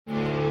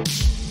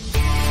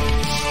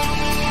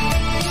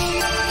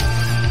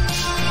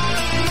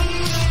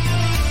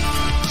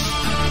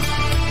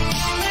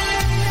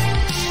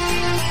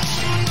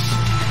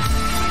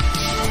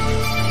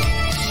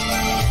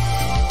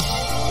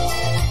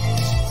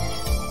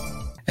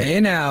Hey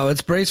now,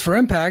 it's Brace for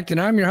Impact,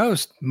 and I'm your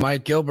host,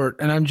 Mike Gilbert,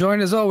 and I'm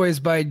joined as always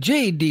by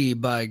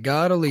JD by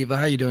God Oliva.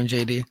 How you doing,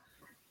 JD?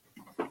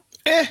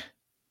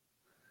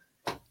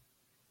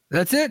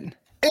 That's it?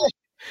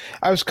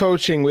 I was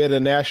coaching. We had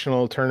a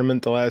national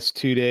tournament the last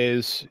 2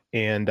 days,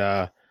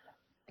 and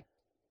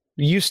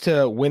used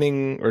to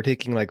winning or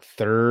taking like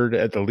third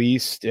at the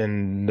least,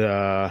 and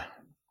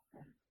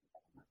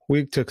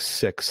we took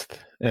sixth,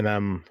 and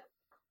I'm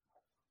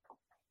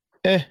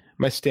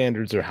my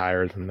standards are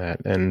higher than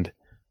that, and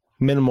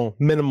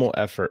minimal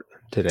effort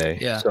today.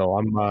 Yeah. So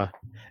I'm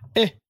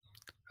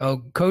Oh,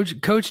 Coach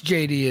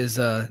JD is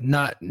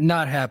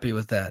not happy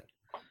with that.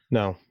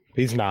 No,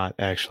 he's not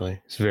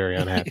actually. He's very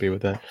unhappy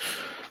with that.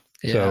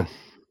 Yeah. So,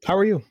 how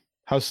are you?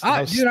 How's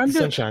dude, I'm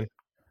sunshine?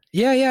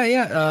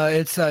 Yeah.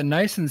 It's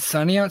nice and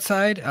sunny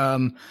outside.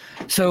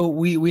 So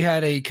we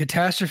had a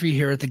catastrophe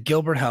here at the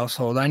Gilbert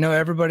household. I know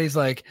everybody's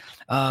like,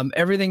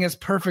 everything is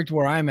perfect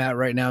where I'm at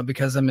right now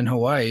because I'm in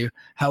Hawaii.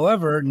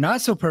 However,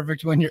 not so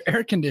perfect when your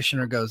air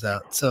conditioner goes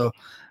out. So,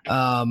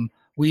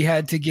 we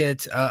had to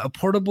get a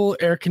portable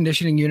air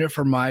conditioning unit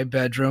for my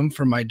bedroom,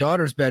 for my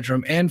daughter's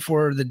bedroom, and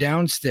for the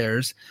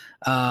downstairs.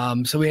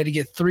 So we had to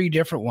get 3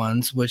 different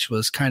ones, which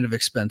was kind of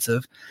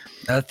expensive.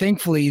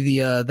 Thankfully,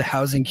 the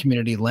housing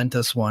community lent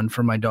us one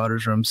for my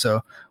daughter's room,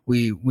 so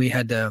we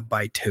had to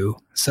buy 2.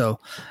 So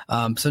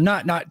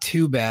not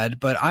too bad.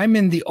 But I'm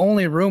in the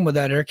only room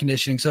without air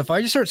conditioning. So if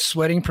I just start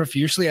sweating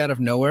profusely out of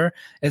nowhere,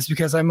 it's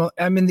because I'm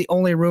in the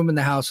only room in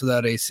the house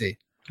without AC.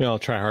 Yeah, I'll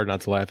try hard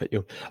not to laugh at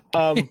you.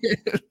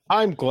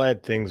 I'm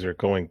glad things are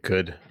going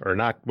good or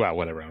not. Well,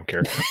 whatever. I don't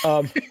care.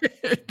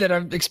 That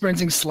I'm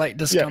experiencing slight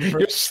discomfort. Yeah,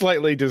 you're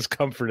slightly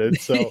discomforted.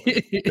 So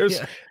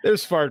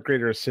there's far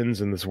greater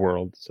sins in this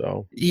world.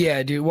 So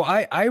yeah, dude. Well,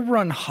 I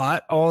run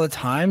hot all the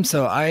time.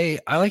 So I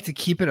like to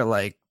keep it at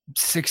like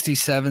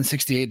 67,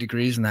 68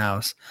 degrees in the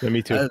house. Yeah,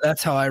 me too.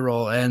 That's how I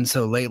roll. And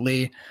so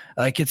lately,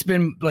 like it's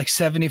been like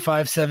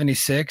 75,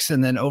 76,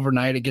 and then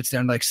overnight it gets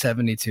down to like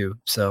 72.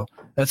 So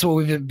that's what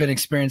we've been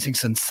experiencing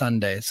since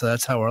Sunday. So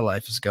that's how our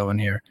life is going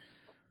here.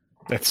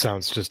 That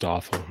sounds just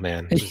awful,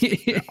 man.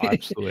 Just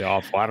absolutely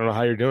awful. I don't know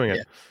how you're doing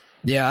it.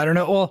 Yeah, I don't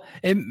know. Well,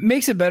 it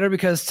makes it better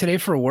because today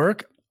for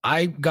work,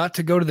 I got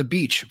to go to the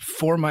beach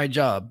for my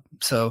job.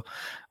 So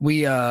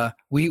we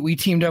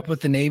teamed up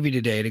with the Navy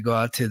today to go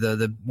out to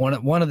the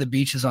one of the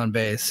beaches on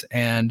base,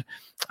 and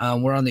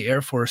we're on the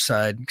Air Force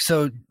side.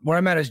 So where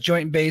I'm at is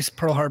Joint Base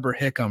Pearl Harbor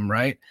Hickam,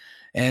 right?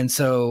 And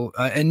so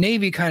and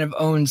Navy kind of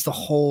owns the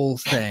whole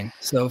thing.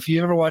 So if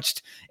you ever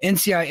watched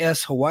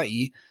NCIS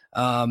Hawaii,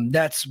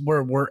 that's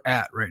where we're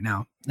at right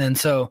now. And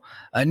so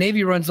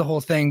Navy runs the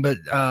whole thing, but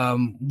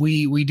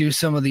we do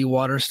some of the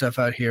water stuff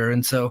out here.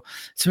 And so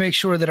to make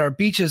sure that our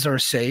beaches are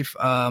safe,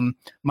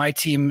 my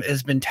team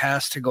has been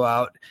tasked to go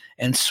out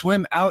and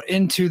swim out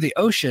into the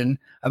ocean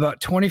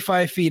about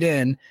 25 feet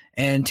in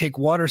and take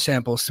water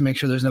samples to make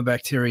sure there's no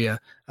bacteria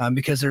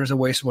because there's a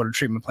wastewater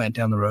treatment plant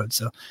down the road.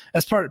 So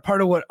that's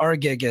part of what our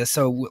gig is.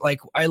 So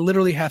like I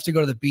literally have to go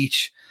to the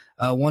beach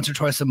once or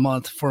twice a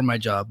month for my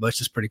job,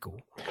 which is pretty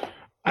cool.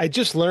 I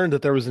just learned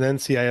that there was an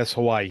NCIS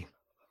Hawaii.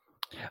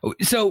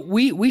 So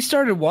we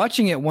started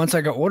watching it once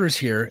I got orders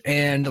here,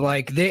 and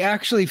like they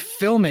actually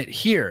film it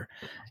here.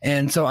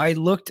 And so I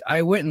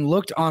went and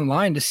looked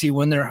online to see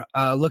when they're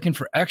looking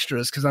for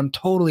extras because I'm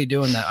totally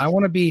doing that. I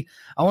want to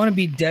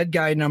be dead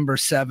guy number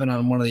 7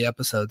 on one of the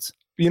episodes.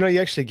 You know,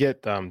 you actually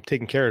get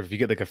taken care of if you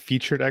get like a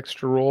featured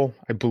extra role.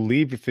 I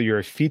believe if you're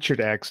a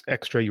featured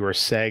extra, you are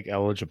SAG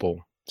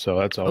eligible. So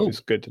that's always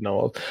good to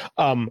know.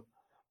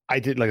 I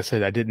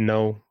didn't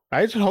know.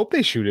 I just hope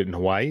they shoot it in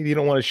Hawaii. You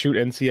don't want to shoot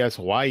NCS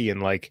Hawaii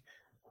in like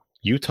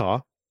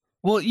Utah.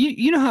 Well,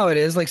 you know how it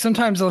is. Like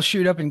sometimes they'll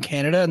shoot up in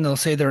Canada and they'll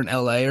say they're in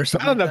LA or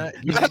something.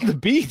 Not the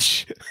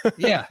beach.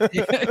 Yeah. Well,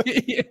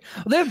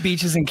 they have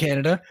beaches in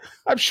Canada.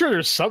 I'm sure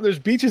there's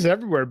beaches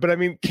everywhere, but I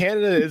mean,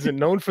 Canada isn't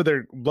known for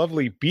their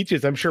lovely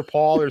beaches. I'm sure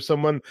Paul or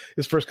someone,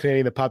 this first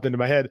Canadian that popped into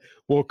my head,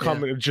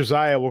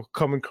 Josiah will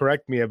come and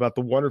correct me about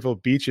the wonderful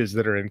beaches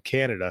that are in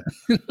Canada.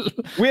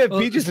 We have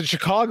beaches in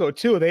Chicago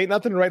too. They ain't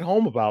nothing to write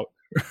home about.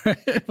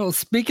 Well,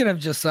 speaking of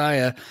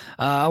Josiah,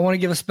 I want to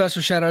give a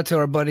special shout out to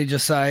our buddy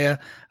Josiah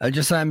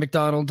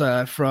McDonald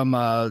from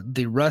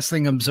the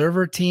Wrestling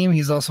Observer team.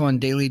 He's also on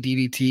Daily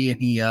DDT,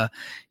 and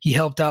he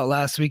helped out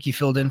last week. He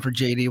filled in for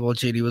JD while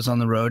JD was on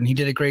the road, and he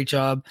did a great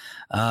job.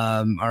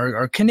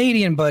 Our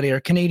Canadian buddy, our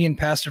Canadian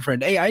pastor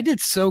friend. Hey, I did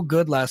so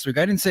good last week.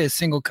 I didn't say a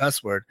single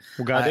cuss word.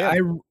 Well,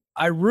 goddamn.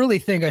 I really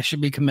think I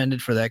should be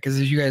commended for that because,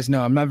 as you guys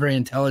know, I'm not very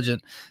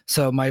intelligent.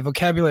 So my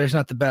vocabulary is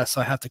not the best.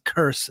 So I have to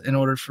curse in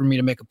order for me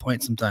to make a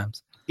point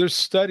sometimes. There's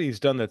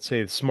studies done that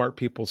say smart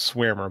people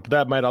swear more, but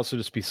that might also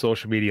just be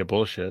social media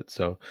bullshit.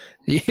 So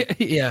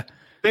yeah.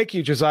 Thank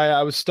you, Josiah.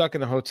 I was stuck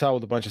in a hotel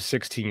with a bunch of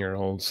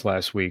 16-year-olds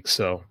last week,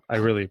 so I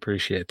really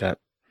appreciate that.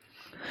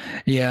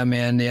 Yeah,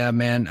 man.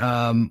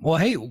 Well,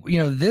 hey,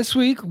 this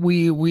week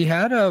we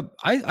had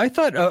I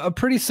thought a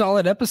pretty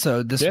solid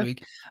episode this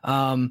week.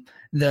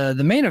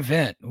 The main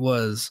event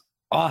was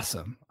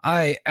awesome.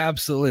 I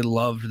absolutely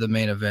loved the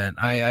main event.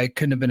 I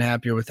couldn't have been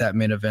happier with that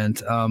main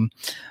event.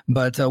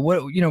 But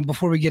what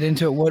before we get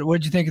into it,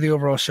 what did you think of the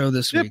overall show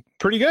this week?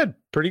 Pretty good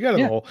on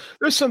the whole.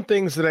 There's some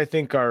things that I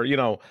think are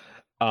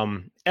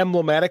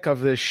emblematic of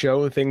this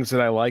show, things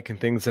that I like and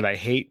things that I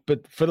hate.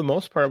 But for the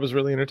most part, I was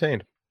really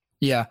entertained.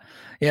 Yeah.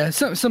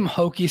 Some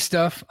hokey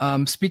stuff.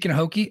 Speaking of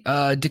hokey,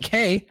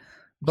 Decay,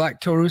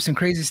 Black Taurus, and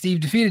Crazy Steve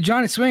defeated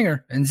Johnny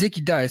Swinger and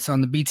Zicky Dice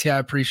on the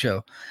BTI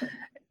pre-show.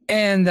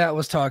 And that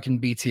was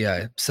talking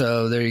BTI.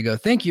 So there you go.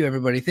 Thank you,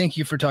 everybody. Thank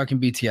you for talking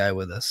BTI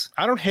with us.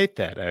 I don't hate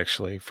that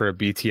actually for a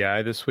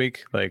BTI this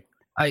week. Like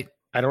I'm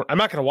not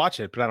going to watch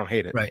it, but I don't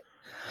hate it. Right.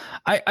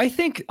 I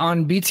think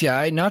on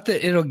BTI, not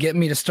that it'll get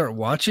me to start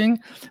watching,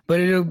 but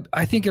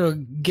I think it'll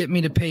get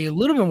me to pay a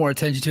little bit more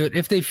attention to it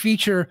if they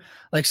feature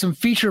like some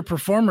feature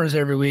performers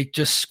every week,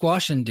 just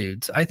squashing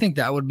dudes. I think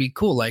that would be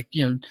cool. Like,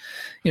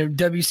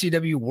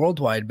 WCW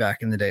Worldwide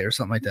back in the day or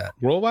something like that.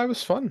 Worldwide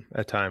was fun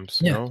at times.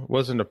 Yeah. It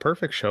wasn't a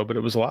perfect show, but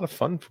it was a lot of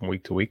fun from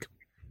week to week.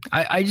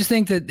 I just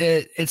think that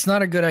it's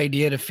not a good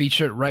idea to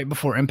feature it right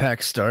before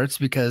Impact starts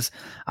because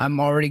I'm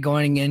already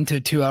going into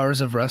 2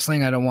 hours of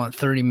wrestling. I don't want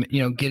 30,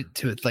 get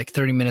to it like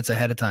 30 minutes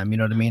ahead of time. You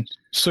know what I mean?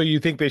 So you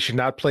think they should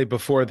not play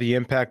before the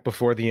Impact?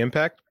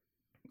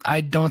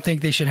 I don't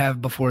think they should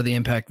have before the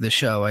Impact of the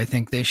show. I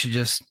think they should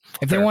just,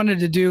 if they wanted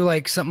to do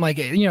like something like,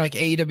 like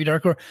AEW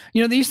Dark,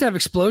 they used to have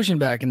Explosion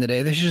back in the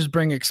day. They should just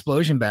bring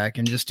Explosion back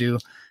and just do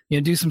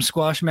some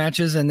squash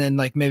matches and then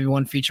like maybe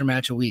one feature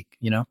match a week,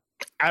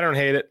 I don't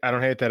hate it. I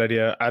don't hate that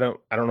idea. I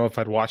don't know if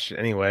I'd watch it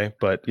anyway,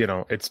 but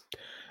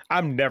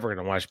I'm never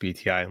going to watch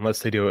BTI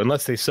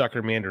unless they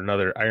sucker me into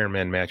another Iron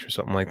Man match or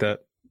something like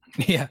that.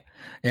 Yeah.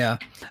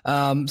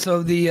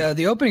 So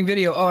the opening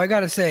video, I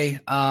got to say,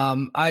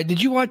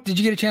 did you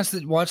get a chance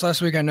to watch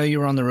last week? I know you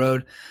were on the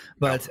road,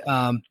 but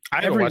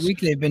every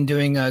week they've been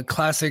doing a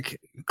classic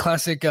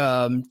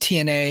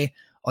TNA,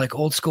 like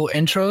old school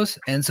intros.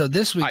 And so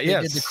this week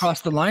they did the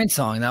Cross the Line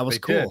song. That was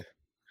cool.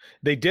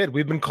 They did.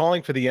 We've been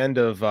calling for the end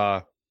of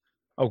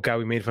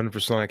we made fun of it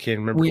for so long I can't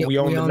remember. We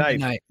own the night.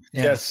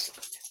 Yeah. Yes.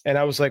 And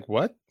I was like,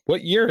 what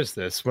year is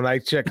this? When I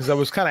checked, because I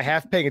was kind of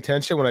half paying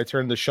attention when I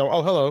turned the show.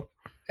 Oh, hello.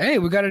 Hey,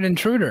 we got an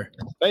intruder.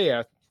 Hey,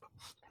 yeah.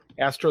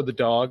 Astro the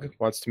dog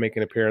wants to make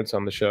an appearance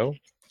on the show.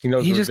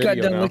 He just got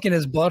done licking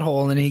his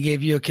butthole and he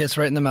gave you a kiss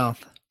right in the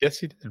mouth. Yes,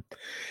 he did.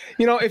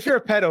 If you're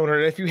a pet owner,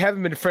 if you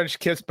haven't been French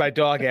kissed by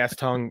dog ass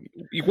tongue,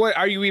 what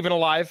are you even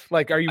alive?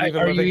 Like, are you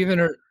even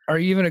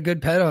a good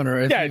pet owner?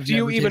 If do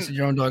you even tasted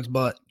your own dog's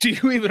butt? Do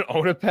you even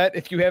own a pet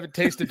if you haven't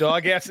tasted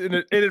dog ass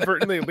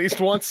inadvertently at least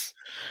once?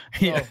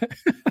 Yeah.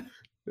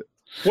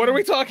 What are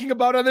we talking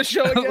about on this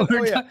show again?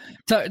 We're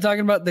talking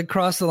about the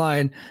Cross the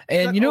Line,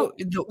 and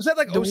was that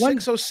like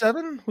 06,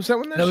 07? Was that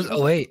when that was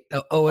 08?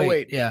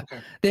 08. Yeah,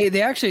 okay.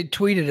 They actually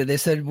tweeted it. They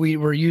said we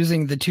were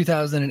using the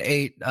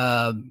 2008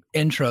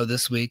 intro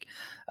this week.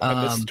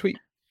 I missed the tweet.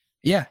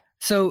 Yeah,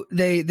 so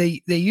they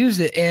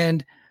used it,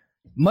 and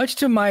much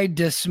to my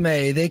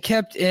dismay, they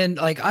kept in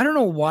like I don't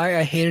know why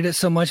I hated it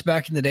so much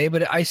back in the day,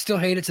 but I still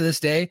hate it to this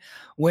day.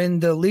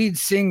 When the lead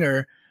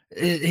singer.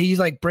 He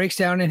like breaks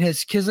down in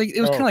his because like it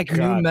was kind of like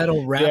new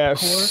metal rap. Yeah,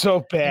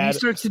 so bad. And he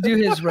starts to do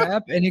his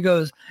rap and he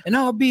goes, and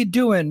I'll be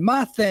doing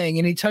my thing,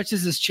 and he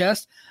touches his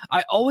chest.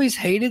 I always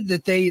hated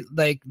that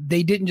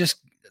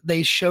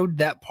they showed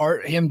that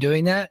part, him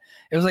doing that.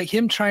 It was like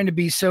him trying to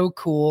be so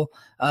cool.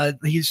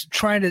 He's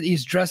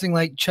dressing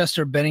like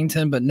Chester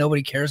Bennington, but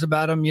nobody cares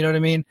about him. You know what I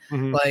mean?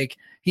 Mm-hmm. Like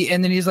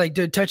and then he's like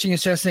touching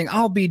his chest saying,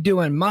 I'll be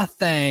doing my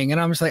thing. And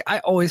I'm just like, I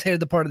always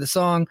hated the part of the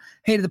song,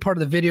 hated the part of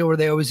the video where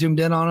they always zoomed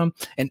in on him.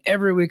 And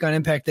every week on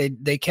Impact,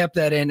 they kept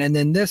that in. And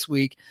then this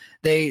week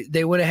they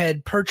would have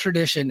had per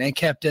tradition and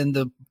kept in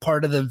the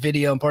part of the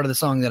video and part of the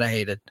song that I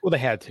hated. Well, they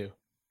had to.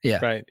 Yeah.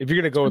 Right. If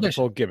you're going to go with the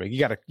full gimmick, you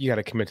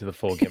gotta commit to the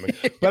full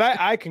gimmick. But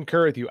I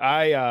concur with you.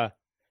 I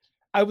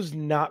was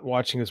not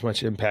watching as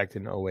much Impact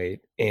in 08,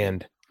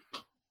 and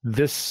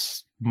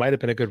this might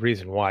have been a good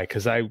reason why,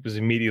 because I was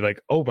immediately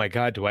like, oh my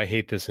God, do I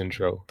hate this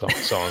intro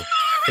song?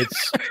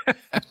 It's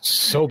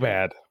so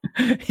bad.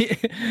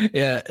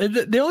 Yeah.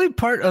 The only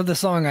part of the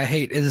song I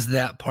hate is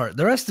that part.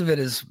 The rest of it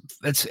is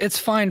it's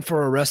fine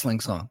for a wrestling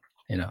song,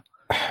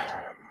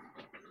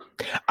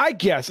 I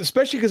guess,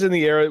 especially because in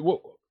the era,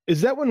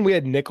 is that when we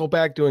had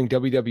Nickelback doing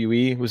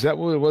WWE? Was that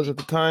what it was at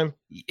the time?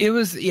 It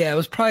was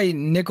probably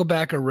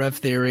Nickelback or Rev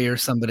Theory or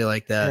somebody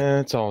like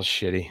that. It's all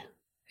shitty.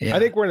 Yeah.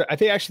 I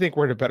actually think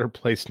we're in a better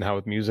place now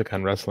with music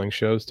on wrestling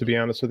shows, to be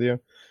honest with you.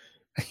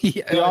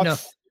 Yeah,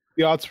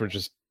 the odds were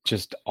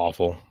just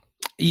awful.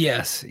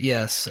 Yes.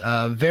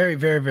 Very,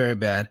 very, very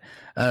bad.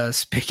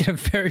 Speaking of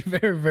very,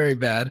 very, very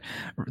bad,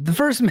 the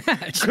first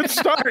match. Good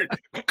start.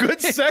 Good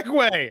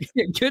segue.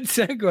 Good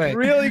segue.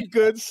 Really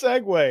good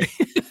segue.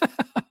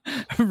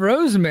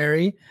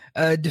 Rosemary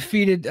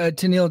defeated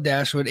Tenille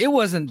Dashwood. It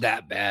wasn't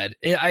that bad.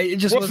 It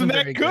just wasn't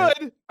that very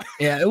good.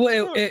 Yeah,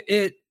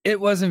 it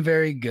wasn't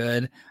very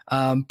good.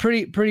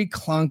 Pretty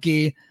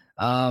clunky.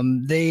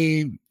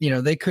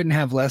 They couldn't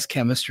have less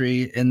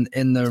chemistry in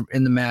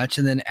the match.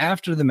 And then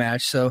after the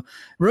match, so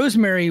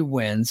Rosemary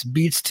wins,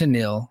 beats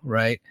Tenille,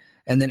 right?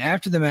 And then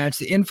after the match,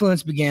 the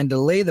Influence began to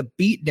lay the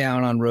beat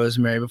down on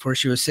Rosemary before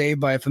she was saved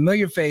by a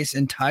familiar face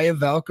in Taya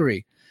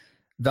Valkyrie.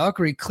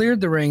 Valkyrie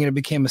cleared the ring and it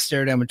became a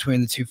stare down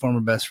between the two former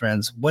best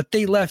friends. What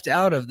they left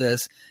out of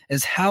this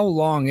is how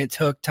long it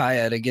took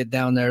Taya to get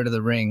down there to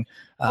the ring.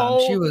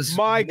 She was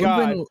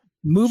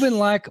moving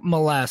like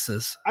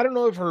molasses. I don't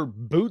know if her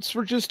boots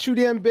were just too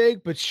damn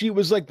big, but she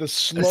was like the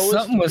slowest.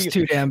 Something was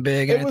too damn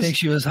big. I think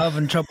she was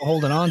having trouble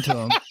holding on to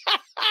him.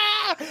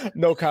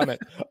 No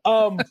comment.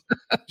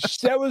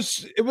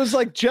 It was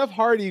like Jeff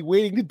Hardy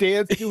waiting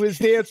to do his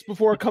dance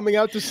before coming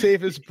out to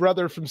save his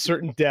brother from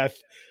certain death.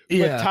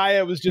 Yeah. But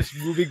Taya was just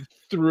moving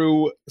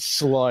through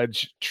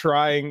sludge,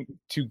 trying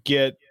to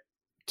get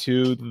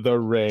to the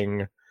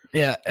ring.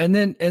 Yeah, and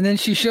then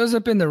she shows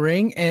up in the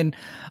ring, and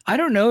I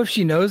don't know if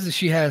she knows that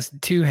she has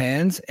two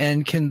hands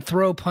and can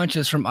throw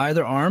punches from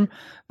either arm,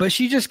 but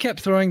she just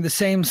kept throwing the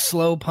same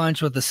slow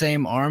punch with the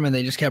same arm, and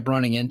they just kept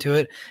running into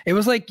it. It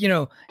was like,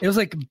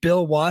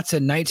 Bill Watts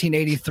in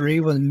 1983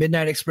 when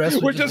Midnight Express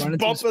was just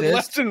bumping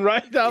left and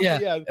right down.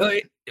 Yeah.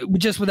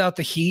 Just without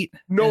the heat.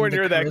 Nowhere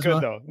near that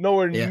good though.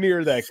 Nowhere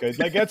near that good.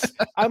 Like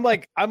I'm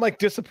like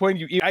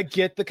disappointed you. I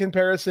get the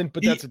comparison,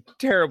 but that's a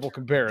terrible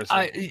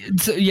comparison.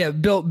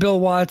 Bill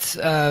Watts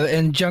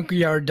and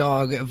Junkyard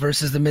Dog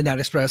versus the Midnight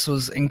Express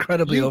was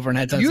incredibly over and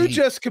had tons of heat.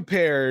 Just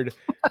compared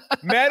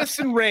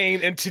Madison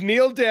Rayne and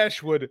Tennille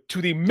Dashwood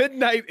to the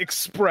Midnight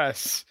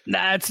Express.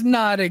 That's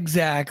not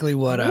exactly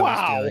what I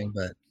was doing,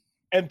 but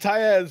and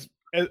Taya's.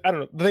 I don't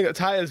know. The thing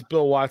Taya's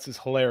Bill Watts is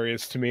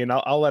hilarious to me, and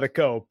I'll let it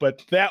go.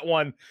 But that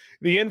one,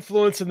 the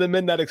Influence in the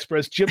Midnight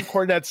Express, Jim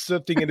Cornette's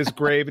sitting in his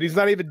grave, and he's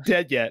not even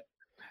dead yet.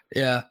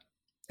 Yeah.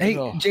 Hey,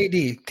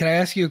 JD, can I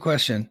ask you a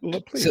question? Well,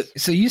 please.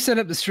 So you set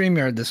up the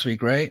StreamYard this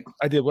week, right?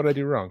 I did. What did I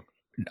do wrong?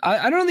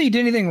 I don't think you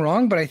did anything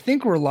wrong, but I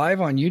think we're live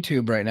on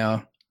YouTube right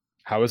now.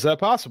 How is that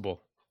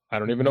possible? I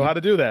don't even know how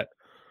to do that.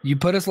 You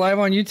put us live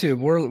on YouTube.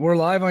 We're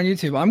live on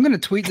YouTube. I'm going to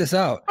tweet this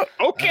out.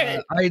 Okay.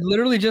 I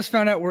literally just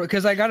found out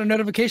because I got a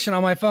notification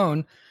on my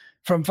phone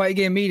from Fight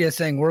Game Media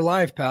saying we're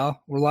live,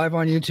 pal. We're live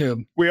on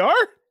YouTube. We are?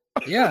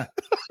 Yeah.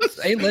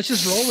 Hey, let's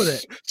just roll with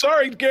it.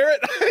 Sorry,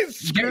 Garrett.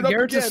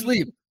 Garrett's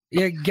asleep.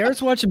 Yeah,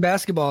 Garrett's watching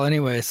basketball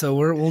anyway, so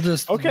we'll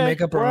just make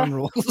up our own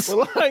rules.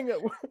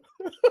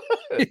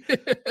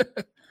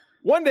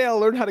 One day I'll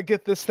learn how to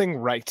get this thing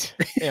right,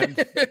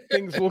 and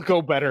things will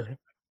go better.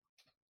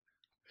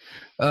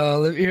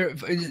 Here,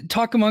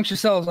 talk amongst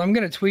yourselves. I'm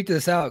going to tweet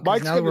this out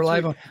because now that we're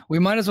live, we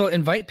might as well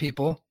invite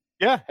people.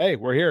 Yeah, hey,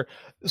 we're here.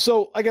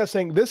 So, like I was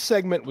saying, this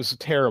segment was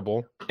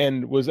terrible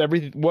and was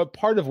everything. What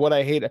part of what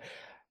I hate?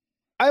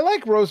 I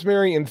like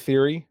Rosemary in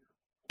theory,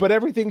 but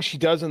everything she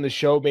does on the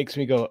show makes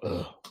me go,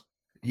 ugh.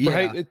 Yeah.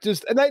 Right? It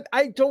just, and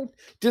I don't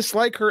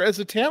dislike her as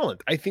a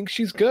talent. I think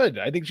she's good.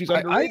 I think she's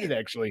underrated,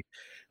 actually.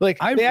 Like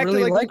I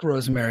really like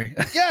Rosemary.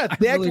 Yeah,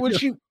 they acted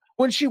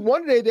when she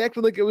won today, they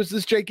acted like it was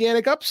this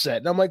gigantic upset.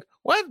 And I'm like,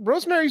 what?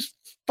 Rosemary's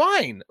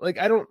fine. Like,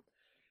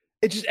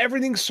 it's just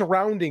everything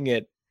surrounding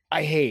it.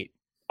 I hate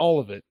all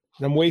of it.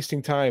 And I'm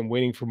wasting time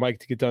waiting for Mike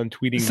to get done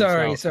tweeting.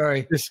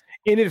 Sorry. This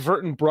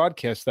inadvertent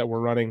broadcast that we're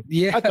running.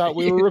 Yeah. I thought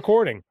we were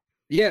recording.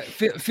 Yeah.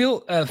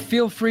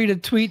 Feel free to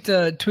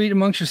tweet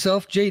amongst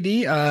yourself,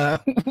 JD.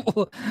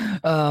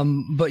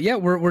 But yeah,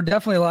 we're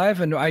definitely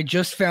live. And I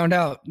just found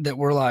out that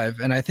we're live.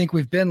 And I think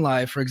we've been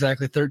live for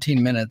exactly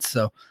 13 minutes.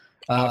 So,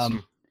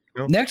 awesome.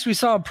 Next, we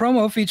saw a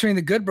promo featuring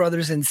the Good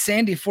Brothers in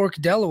Sandy Fork,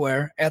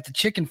 Delaware, at the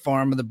chicken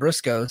farm of the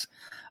Briscoes.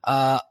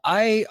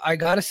 I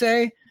gotta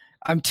say,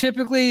 I'm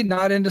typically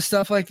not into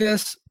stuff like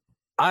this.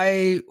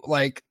 I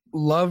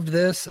loved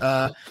this.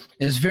 It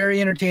was very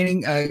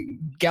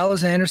entertaining.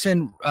 Gallows and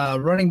Anderson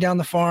running down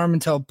the farm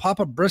until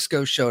Papa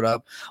Briscoe showed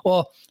up.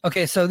 Well,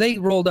 okay, so they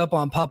rolled up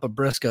on Papa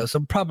Briscoe. So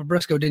Papa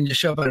Briscoe didn't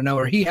just show up out of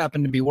nowhere. He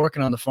happened to be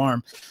working on the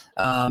farm.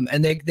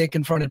 And they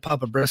confronted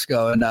Papa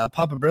Briscoe. And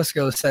Papa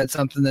Briscoe said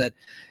something that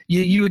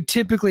you would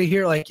typically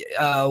hear,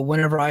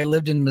 whenever I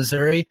lived in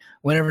Missouri,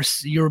 whenever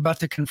you were about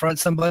to confront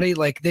somebody,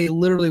 they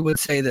literally would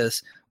say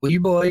this: well,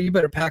 you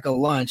better pack a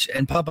lunch.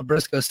 And Papa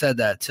Briscoe said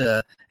that,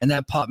 and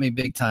that popped me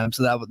big time.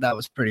 So that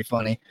was pretty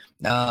funny.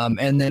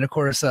 And then, of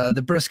course,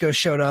 the Briscoes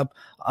showed up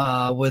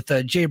with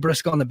Jay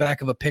Briscoe on the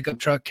back of a pickup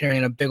truck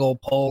carrying a big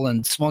old pole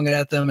and swung it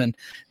at them. And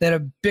they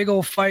had a big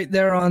old fight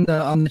there on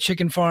the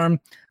chicken farm.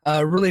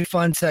 Really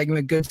fun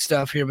segment. Good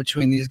stuff here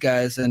between these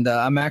guys. And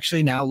I'm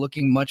actually now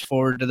looking much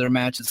forward to their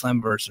match at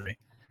Slammiversary.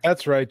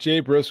 That's right.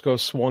 Jay Briscoe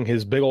swung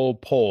his big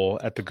old pole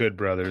at the Good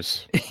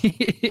Brothers.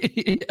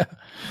 Yeah,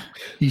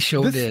 he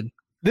did.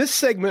 This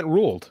segment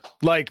ruled.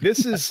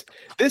 This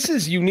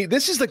is unique.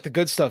 This is like the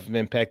good stuff of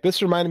Impact.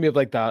 This reminded me of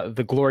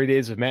the glory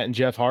days of Matt and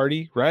Jeff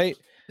Hardy, right?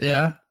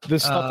 Yeah. The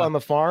stuff on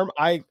the farm.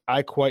 I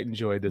quite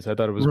enjoyed this. I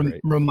thought it was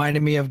great.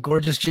 Reminded me of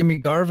gorgeous Jimmy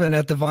Garvin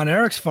at the Von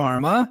Erichs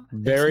farm, huh?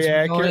 Very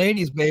accurate.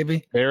 80s,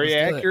 baby. Very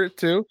accurate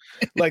too.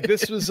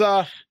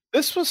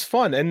 This was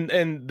fun,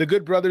 and the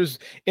Good Brothers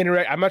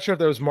interact. I'm not sure if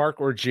that was Mark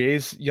or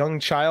Jay's young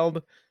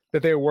child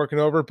that they were working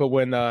over, but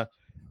when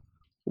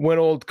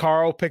old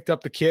Carl picked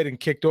up the kid and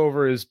kicked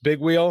over his big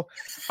wheel,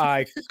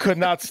 I could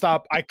not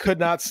stop. I could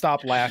not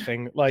stop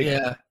laughing.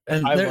 Yeah,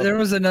 And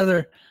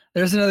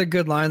there's another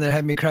good line that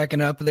had me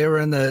cracking up. They were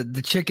in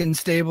the chicken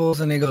stables,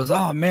 and he goes,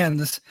 "Oh man,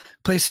 this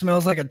place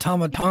smells like a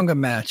Tama Tonga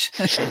match,"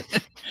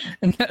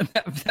 and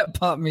that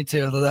popped me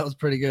too. So that was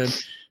pretty good.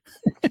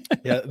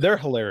 Yeah, they're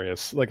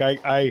hilarious. Like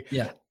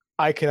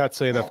I cannot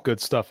say enough good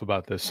stuff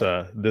about this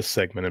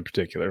segment in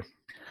particular.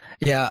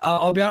 Yeah,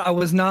 I'll be honest, I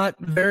was not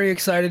very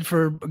excited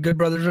for Good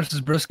Brothers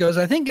versus Briscoes.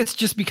 I think it's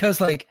just because,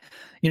 like,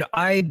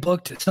 I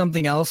booked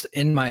something else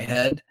in my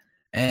head,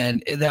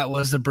 and that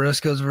was the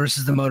Briscoes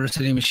versus the Motor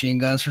City Machine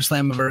Guns for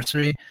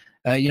Slammiversary.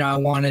 I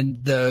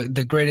wanted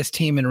the greatest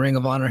team in Ring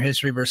of Honor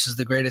history versus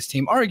the greatest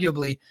team,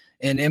 arguably,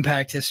 in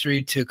Impact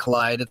history to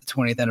collide at the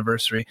 20th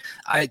anniversary.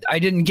 I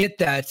didn't get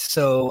that,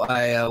 so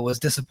I was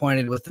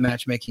disappointed with the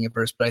matchmaking at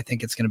first, but I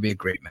think it's going to be a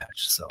great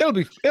match. So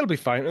it'll be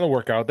fine. It'll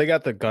work out. They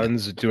got the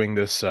Guns doing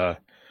this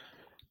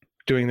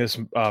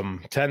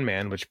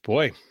 10-man, which,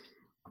 boy,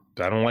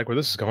 I don't like where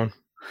this is going.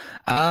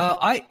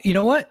 You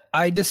know what?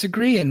 I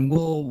disagree, and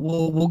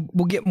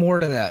we'll get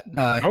more to that.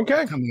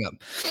 Okay, coming up.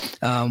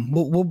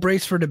 We'll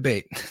brace for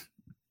debate.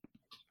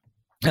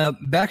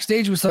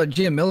 Backstage, we saw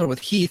Gia Miller with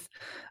Heath.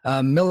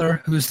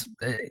 Miller, who's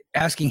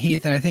asking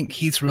Heath, and I think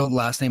Heath's real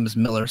last name is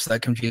Miller, so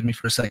that confused me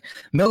for a second.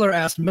 Miller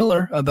asked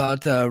Miller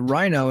about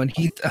Rhino, and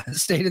Heath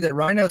stated that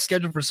Rhino is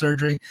scheduled for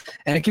surgery,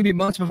 and it could be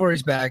months before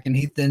he's back. And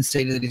Heath then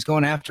stated that he's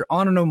going after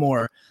Honor No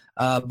More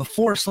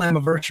before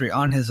Slammiversary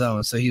on his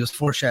own, so he was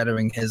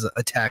foreshadowing his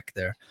attack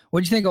there.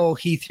 What do you think of old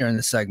Heath here in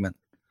this segment?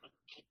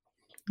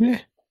 Yeah,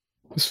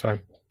 it's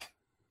fine.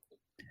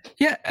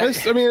 Yeah, I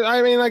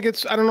mean, like,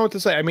 I don't know what to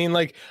say. I mean,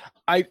 like,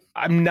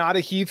 I'm not a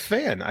Heath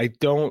fan. I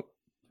don't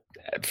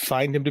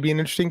find him to be an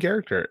interesting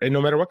character, and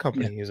no matter what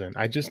company he's in,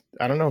 I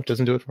don't know. It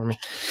doesn't do it for me.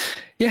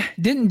 Yeah,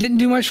 didn't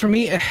do much for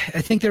me. I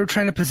think they were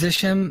trying to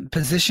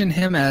position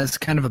him as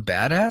kind of a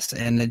badass,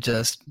 and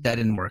that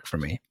didn't work for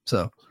me.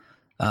 So,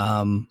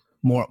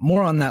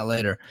 more on that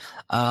later.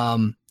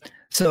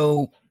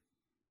 So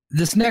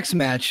this next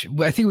match,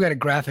 I think we got a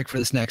graphic for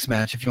this next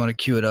match. If you want to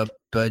cue it up,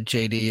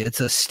 JD, it's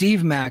a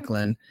Steve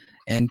Maclin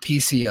and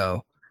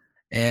PCO,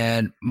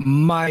 and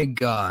my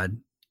God,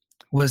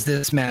 was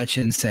this match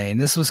insane.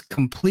 This was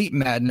complete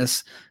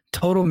madness,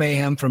 total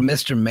mayhem from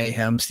Mr.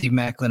 Mayhem, Steve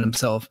Maclin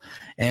himself.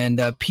 And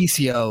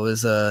PCO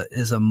is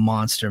a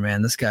monster,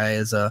 man. This guy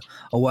is a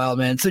wild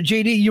man. So,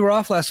 JD, you were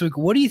off last week.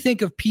 What do you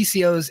think of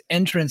PCO's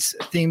entrance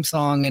theme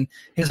song and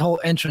his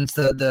whole entrance,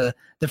 the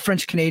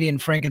French-Canadian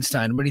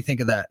Frankenstein? What do you think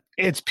of that?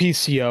 It's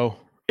PCO.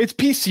 It's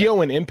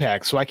PCO and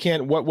Impact, so I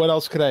can't. What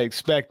else could I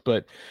expect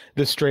but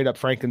this straight up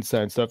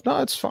Frankenstein stuff?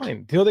 No, it's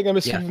fine. The only thing I'm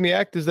missing from the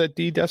act is that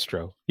D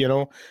Destro.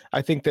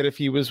 I think that if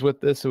he was with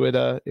this, it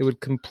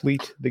would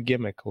complete the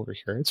gimmick over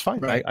here. It's fine.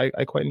 Right.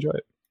 I quite enjoy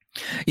it.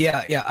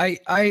 Yeah.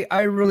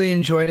 I really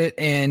enjoyed it,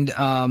 and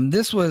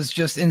this was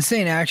just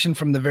insane action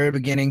from the very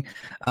beginning.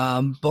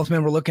 Both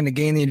men were looking to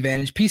gain the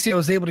advantage. PCO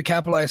was able to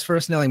capitalize,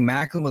 first nailing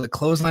Maclin with a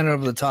clothesline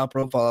over the top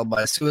rope, followed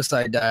by a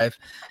suicide dive,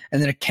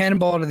 and then a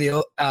cannonball to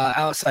the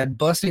outside,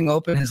 busting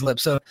open his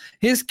lips. So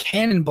his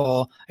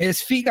cannonball,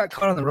 his feet got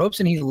caught on the ropes,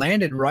 and he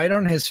landed right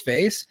on his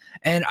face.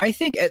 And I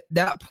think at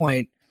that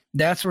point,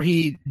 that's where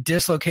he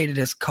dislocated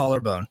his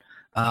collarbone.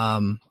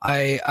 That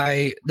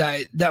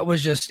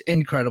was just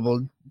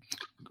incredible.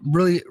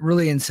 Really,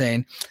 really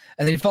insane.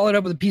 And then he followed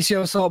up with a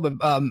PCO assault, but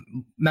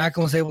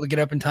Maclin was able to get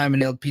up in time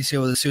and nailed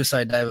PCO with a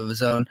suicide dive of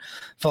his own,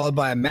 followed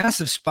by a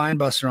massive spine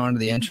buster onto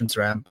the entrance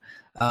ramp.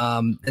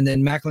 And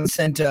then Maclin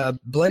sent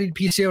bloodied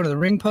PCO to the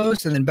ring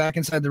post, and then back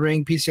inside the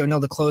ring, PCO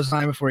nailed the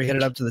clothesline before he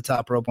headed up to the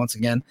top rope once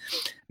again.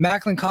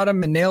 Maclin caught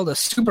him and nailed a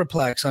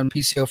superplex on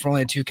PCO for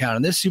only a 2 count,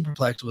 and this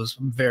superplex was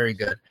very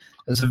good.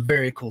 It was a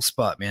very cool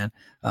spot, man.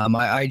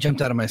 I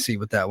jumped out of my seat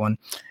with that one.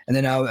 And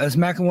then as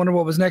Maclin wondered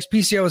what was next,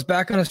 PCO was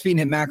back on his feet and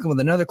hit Maclin with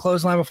another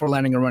clothesline before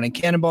landing a running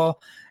cannonball,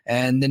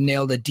 and then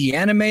nailed a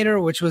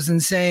de-animator, which was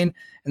insane.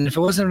 And if it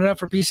wasn't enough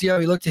for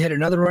PCO, he looked to hit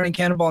another running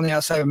cannonball on the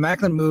outside, but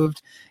Maclin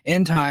moved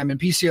in time, and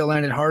PCO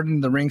landed hard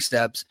into the ring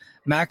steps.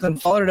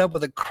 Maclin followed it up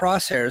with a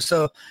crosshair.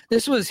 So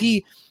this was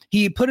he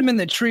put him in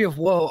the tree of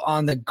woe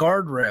on the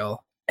guardrail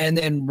and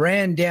then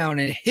ran down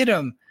and hit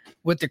him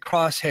with the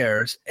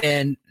crosshairs,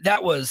 and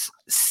that was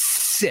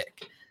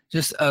sick.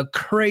 Just a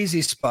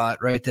crazy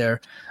spot right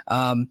there.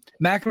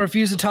 Maclin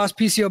refused to toss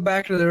PCO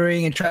back to the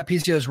ring and trap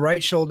PCO's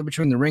right shoulder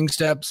between the ring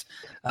steps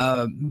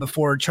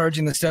before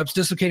charging the steps,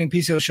 dislocating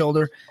PCO's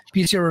shoulder.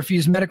 PCO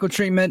refused medical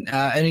treatment,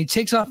 and he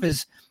takes off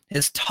his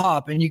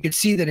top, and you could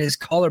see that his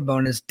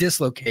collarbone is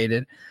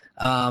dislocated.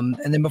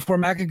 And then before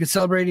Maclin could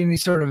celebrate, he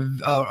sort of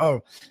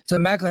so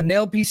Maclin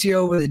nailed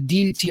PCO with a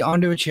DDT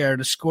onto a chair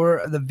to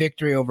score the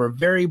victory over a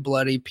very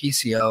bloody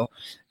PCO.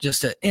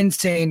 Just an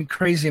insane,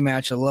 crazy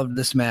match. I loved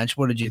this match.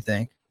 What did you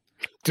think?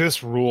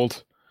 Just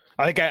ruled.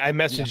 I think I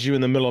messaged you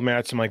in the middle of the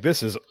match. I'm like,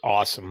 this is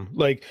awesome.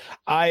 Like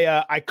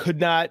I could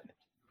not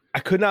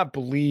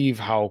believe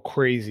how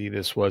crazy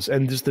this was,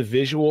 and just the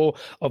visual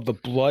of the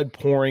blood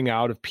pouring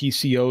out of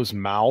PCO's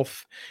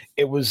mouth.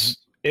 It was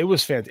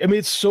fantastic. I mean,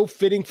 it's so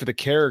fitting for the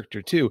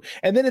character too.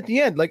 And then at the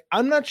end, like,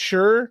 I'm not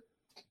sure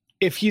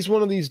if he's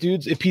one of these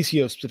dudes, if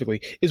PCO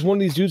specifically is one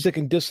of these dudes that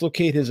can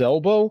dislocate his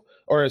elbow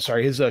or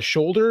sorry, his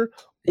shoulder,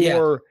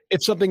 or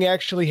if something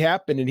actually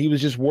happened and he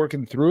was just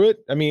working through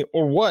it, I mean,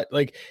 or what,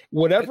 like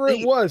whatever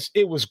it was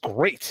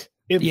great.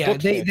 They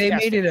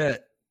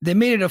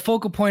made it a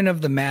focal point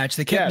of the match.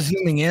 They kept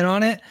zooming in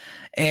on it,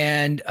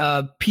 and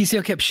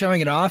PCO kept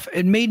showing it off.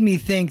 It made me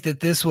think that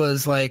this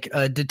was like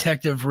a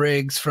Detective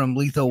Riggs from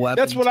Lethal Weapon.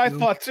 That's what I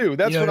thought too.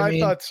 That's what I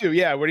thought too.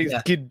 Yeah, when he's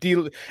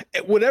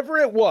whatever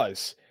it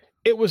was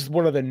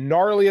one of the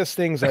gnarliest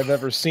things I've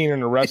ever seen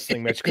in a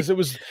wrestling match,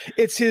 because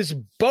it's his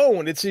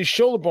bone, it's his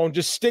shoulder bone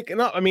just sticking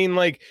up. I mean,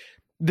 like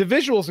the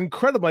visual is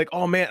incredible. Like,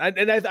 oh man,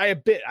 I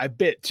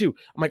bit too.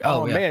 I'm like,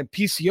 oh man,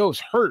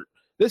 PCO's hurt.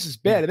 This is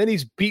bad. And then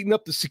he's beating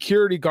up the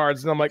security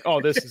guards, and I'm like,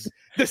 oh, this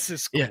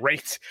is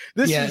great.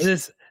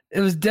 It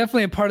was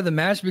definitely a part of the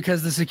match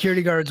because the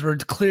security guards were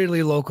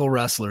clearly local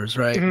wrestlers,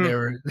 right? Mm-hmm. They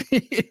were.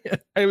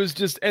 It was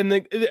just,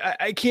 and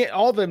I can't,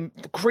 all the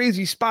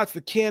crazy spots,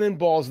 the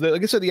cannonballs,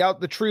 like I said,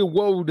 the tree of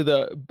woe to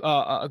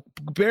the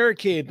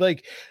barricade,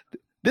 like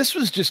this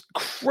was just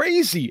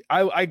crazy.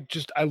 I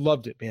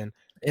loved it, man.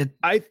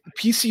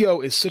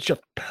 PCO is such a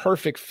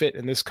perfect fit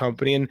in this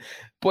company, and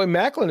boy,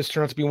 Macklin has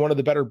turned out to be one of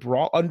the better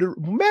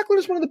Macklin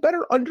is one of the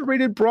better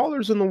underrated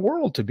brawlers in the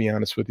world, to be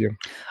honest with you.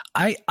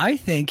 I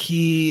think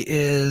he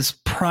is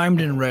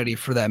primed and ready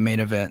for that main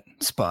event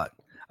spot.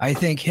 I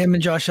think him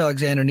and Josh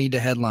Alexander need to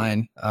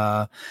headline.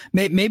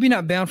 Maybe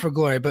not Bound for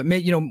Glory, but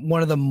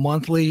one of the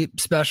monthly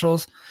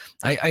specials.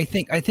 I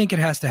think it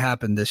has to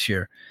happen this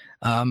year.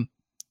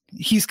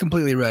 He's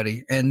completely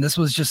ready, and this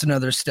was just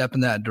another step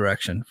in that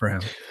direction for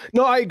him.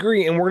 No, I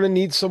agree, and we're going to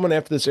need someone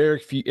after this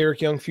Eric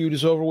Young feud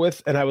is over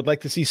with, and I would like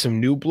to see some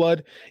new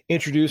blood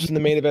introduced in the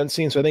main event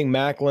scene, so I think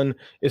Macklin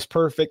is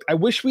perfect. I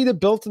wish we'd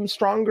have built him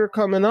stronger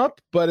coming up,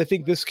 but I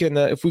think this can,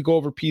 if we go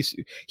over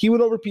PCO, he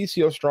went over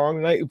PCO strong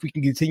tonight. If we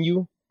can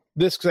continue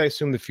this, because I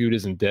assume the feud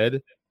isn't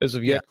dead as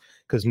of yet,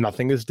 because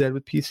nothing is dead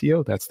with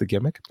PCO. That's the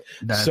gimmick.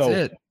 That's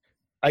it.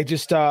 I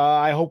just,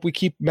 I hope we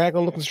keep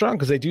Macklin looking strong,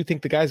 because I do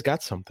think the guy's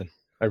got something.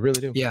 I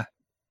really do.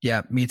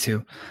 Yeah, me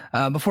too.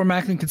 Before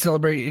Macklin could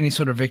celebrate any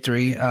sort of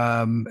victory,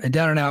 down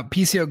and out,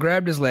 PCO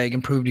grabbed his leg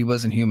and proved he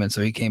wasn't human,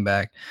 so he came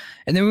back.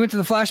 And then we went to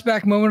the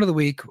flashback moment of the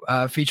week,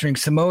 featuring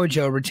Samoa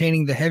Joe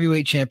retaining the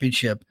heavyweight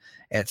championship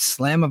at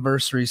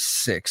Slammiversary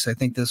 6. I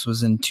think this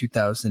was in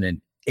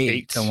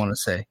 2008, I want to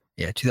say.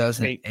 Yeah,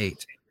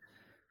 2008.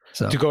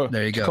 So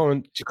there you go.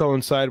 To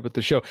coincide with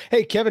the show.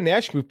 Hey, Kevin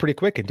Nash moved pretty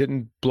quick and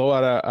didn't blow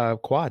out a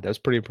quad. That was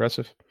pretty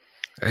impressive.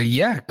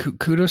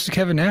 Kudos to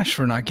Kevin Nash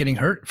for not getting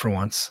hurt for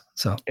once.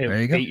 So there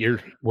you go. 8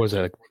 years, was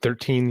it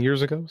 13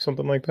 years ago,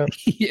 something like that?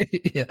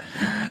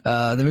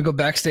 Then we go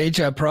backstage.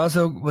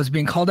 Peraza was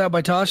being called out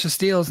by Tasha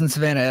Steelz and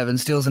Savannah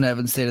Evans. Steelz and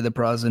Evans stated that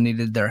Peraza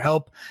needed their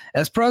help.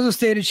 As Peraza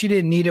stated, she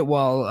didn't need it,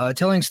 while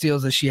telling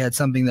Steelz that she had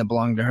something that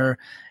belonged to her.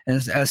 And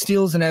as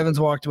Steelz and Evans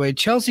walked away,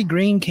 Chelsea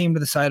Green came to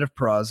the side of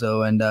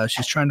Peraza, and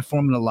she's trying to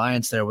form an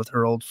alliance there with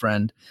her old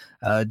friend,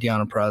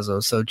 Deonna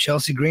Purrazzo. So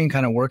Chelsea Green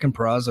kind of working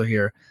Peraza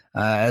here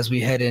as we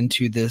head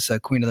into this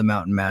Queen of the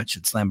Mountain match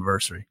at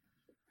Slammiversary.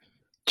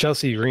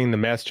 Chelsea Green, the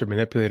master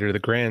manipulator, the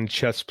grand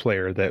chess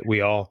player that we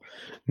all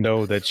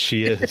know that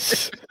she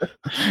is.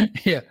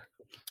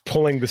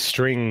 Pulling the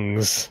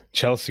strings.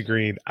 Chelsea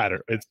Green,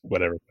 it's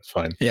whatever. It's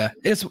fine. Yeah,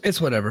 it's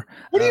whatever.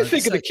 What do you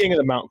think of the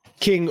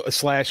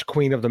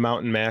King/Queen of the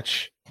Mountain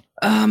match?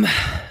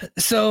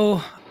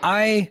 So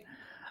I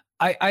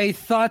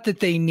thought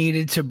that they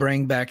needed to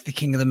bring back the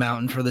King of the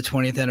Mountain for the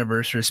 20th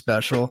anniversary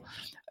special.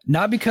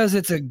 Not because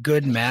it's a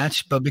good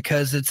match, but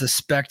because it's a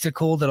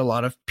spectacle that a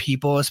lot of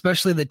people,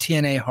 especially the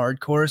TNA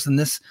hardcores, and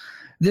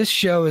this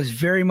show is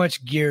very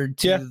much geared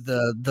to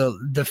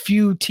the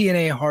few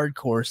TNA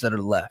hardcores that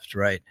are left,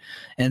 right?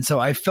 And so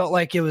I felt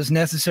like it was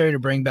necessary to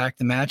bring back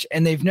the match,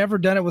 and they've never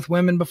done it with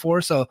women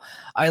before, so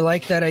I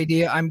like that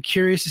idea. I'm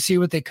curious to see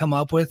what they come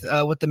up with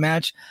the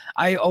match.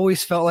 I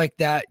always felt like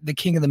that the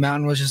King of the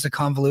Mountain was just a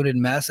convoluted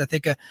mess. I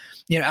think,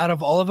 out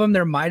of all of them,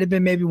 there might have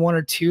been maybe one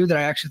or two that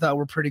I actually thought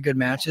were pretty good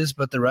matches,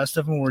 but the rest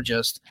of them were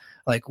just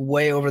like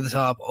way over the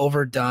top,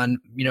 overdone.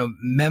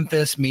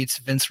 Memphis meets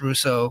Vince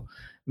Russo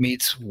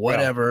meets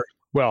whatever.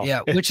 Well,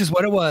 which is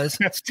what it was.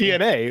 That's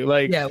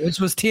TNA, which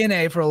was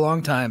TNA for a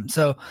long time.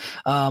 So,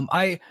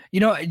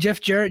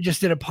 Jeff Jarrett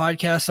just did a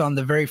podcast on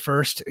the very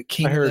first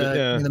King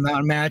of the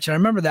Mountain match, and I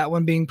remember that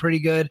one being pretty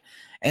good.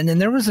 And then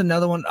there was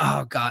another one,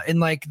 in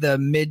like the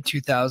mid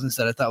 2000s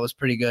that I thought was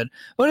pretty good.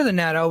 But other than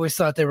that, I always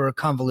thought they were a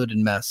convoluted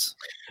mess.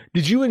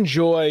 Did you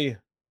enjoy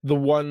the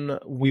one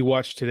we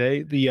watched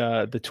today,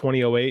 the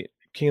 2008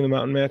 King of the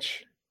Mountain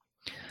match?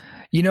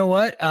 You know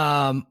what?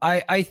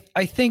 I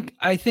think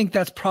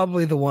that's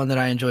probably the one that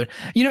I enjoyed.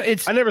 I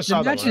never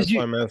saw that one. That's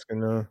why I'm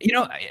asking.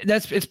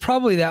 It's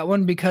probably that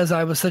one because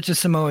I was such a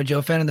Samoa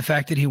Joe fan, and the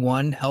fact that he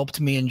won helped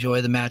me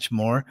enjoy the match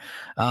more.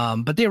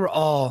 But they were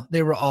all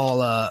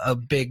a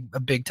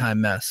big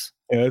time mess.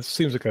 Yeah, it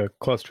seems like a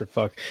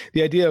clusterfuck.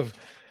 The idea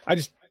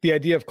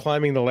of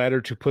climbing the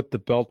ladder to put the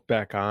belt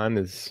back on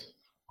is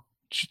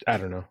I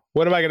don't know.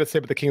 What am I going to say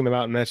about the King of the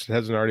Mountain match that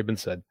hasn't already been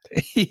said?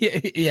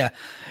 Yeah.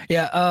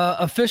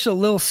 Official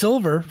Lil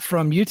Silver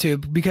from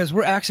YouTube, because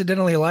we're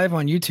accidentally live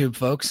on YouTube,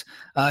 folks.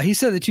 He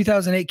said the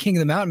 2008 King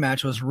of the Mountain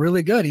match was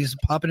really good. He's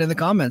popping in the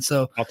comments.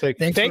 So I'll take.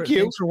 Thanks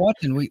for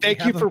watching.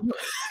 Thank you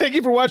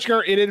for watching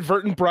our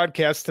inadvertent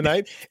broadcast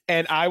tonight.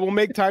 And I will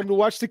make time to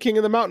watch the King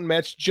of the Mountain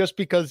match just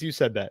because you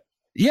said that.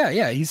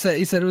 Yeah. He said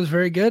it was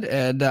very good,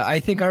 and I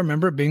think I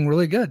remember it being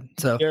really good.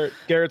 So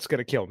Garrett's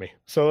gonna kill me.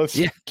 So let's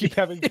keep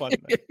having fun.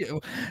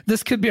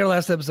 This could be our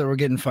last episode. We're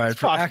getting fired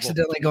for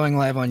accidentally going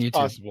live on YouTube. It's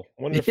possible.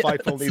 One of the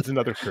FIFO needs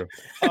another crew.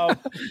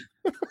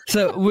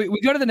 So we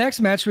go to the next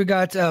match. We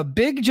got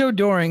Big Joe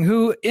Doering,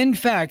 who in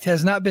fact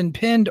has not been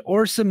pinned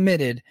or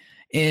submitted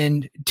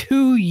in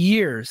 2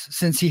 years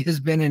since he has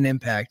been in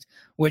Impact,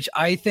 which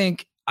I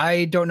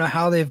don't know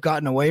how they've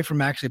gotten away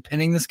from actually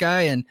pinning this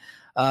guy. And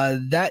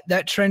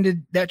that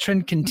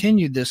trend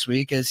continued this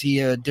week as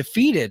he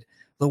defeated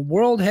the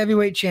world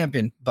heavyweight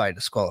champion by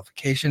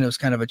disqualification. It was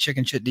kind of a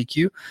chicken shit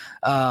DQ.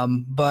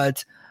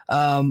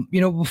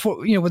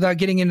 Before, without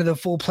getting into the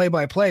full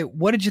play-by-play,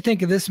 what did you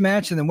think of this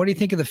match? And then what do you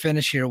think of the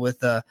finish here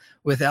with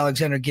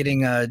Alexander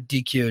getting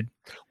DQ'd?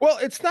 Well,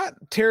 it's not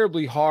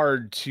terribly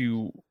hard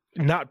to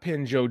not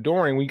pin Joe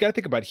Doering. We got to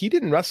think about it. He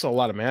didn't wrestle a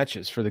lot of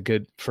matches for the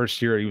good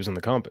first year he was in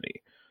the company.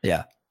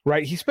 Yeah.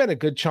 Right. He spent a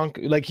good chunk.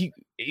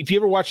 If you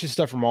ever watch his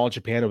stuff from All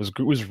Japan, it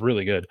was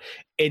really good.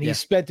 And he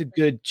spent a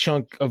good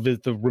chunk of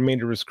the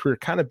remainder of his career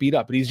kind of beat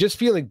up, but he's just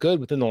feeling good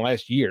within the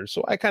last year.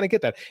 So I kind of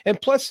get that.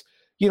 And plus,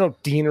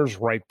 Diener's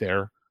right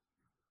there.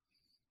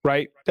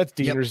 Right. That's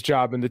Diener's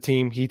job in the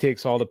team. He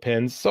takes all the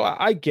pins. So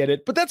I get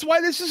it. But that's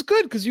why this is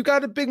good, because you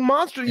got a big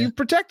monster you've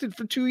protected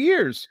for 2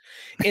 years.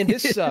 And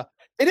this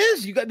it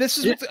is.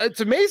 It's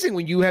amazing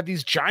when you have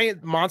these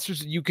giant monsters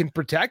that you can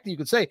protect, and you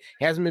can say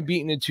hasn't been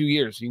beaten in 2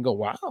 years. You can go,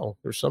 wow,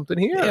 there's something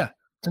here. Yeah.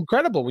 It's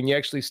incredible when you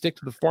actually stick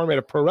to the format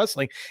of pro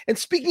wrestling. And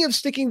speaking of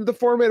sticking to the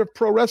format of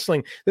pro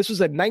wrestling, this was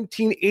a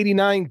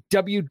 1989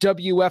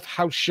 WWF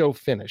house show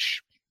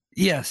finish.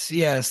 Yes.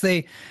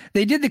 They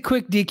did the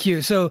quick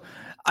DQ. So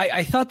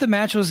I thought the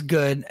match was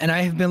good, and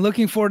I have been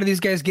looking forward to these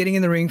guys getting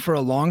in the ring for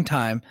a long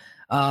time.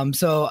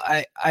 So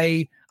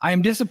I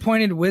am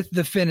disappointed with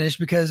the finish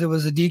because it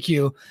was a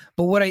DQ.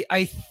 But what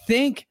I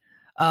think,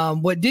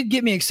 what did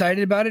get me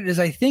excited about it is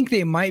I think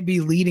they might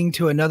be leading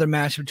to another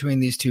match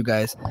between these two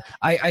guys.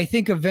 I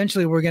think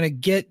eventually we're gonna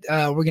get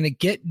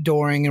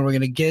Doering, and we're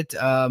gonna get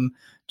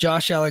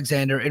Josh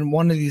Alexander in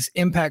one of these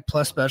Impact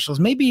Plus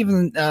specials, maybe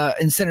even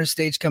in Center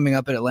Stage coming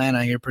up in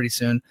Atlanta here pretty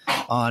soon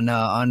on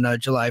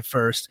July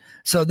 1st.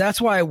 So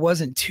that's why I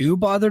wasn't too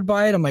bothered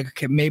by it. I'm like,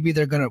 okay, maybe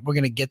we're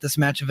gonna get this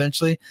match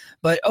eventually.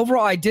 But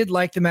overall, I did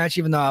like the match,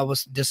 even though I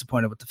was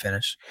disappointed with the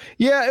finish.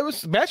 Yeah,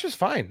 the match was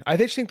fine. I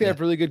just think they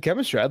have really good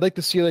chemistry. I'd like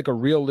to see like a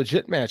real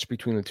legit match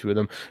between the two of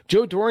them.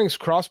 Joe Doering's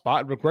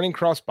running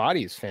cross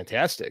body is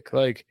fantastic.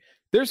 Like,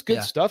 there's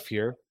good stuff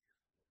here.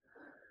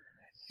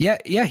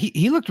 Yeah,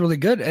 he looked really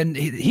good, and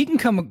he can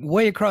come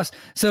way across.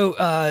 So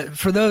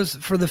for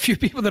the few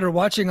people that are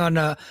watching on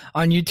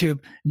YouTube,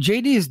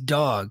 JD's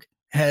dog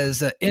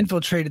has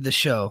infiltrated the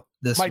show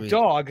this week. My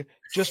dog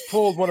just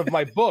pulled one of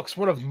my books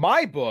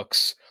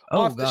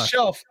off the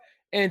shelf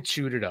and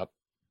chewed it up.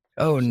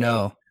 Oh, so,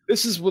 no.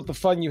 This is what the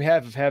fun you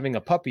have of having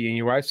a puppy, and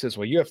your wife says,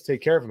 well, you have to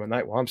take care of him at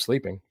night while I'm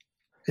sleeping.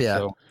 Yeah.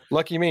 So,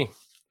 lucky me.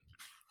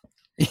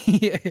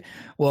 Yeah.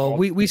 Well,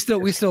 we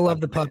still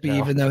love the puppy,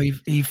 even though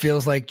he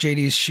feels like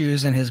JD's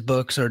shoes and his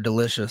books are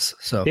delicious.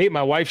 So he ate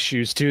my wife's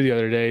shoes too the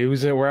other day. He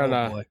was wearing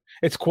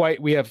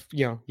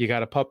you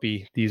got a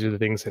puppy. These are the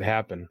things that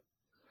happen.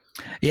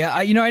 Yeah,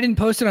 I didn't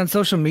post it on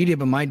social media,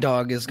 but my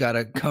dog has got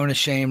a cone of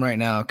shame right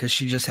now because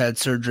she just had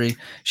surgery.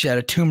 She had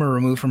a tumor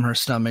removed from her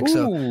stomach. Ooh.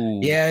 So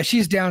yeah,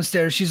 she's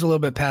downstairs. She's a little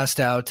bit passed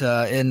out.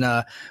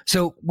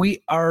 So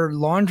our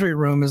laundry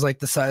room is like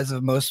the size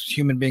of most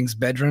human beings'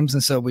 bedrooms,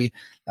 and so we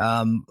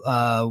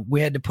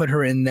had to put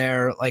her in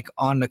there like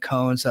on the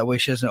cone so that way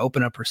she doesn't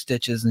open up her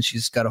stitches, and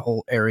she's got a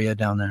whole area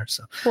down there.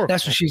 So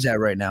that's where she's at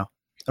right now,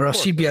 or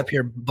else she'd be up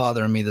here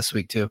bothering me this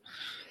week too.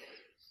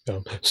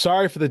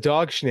 Sorry for the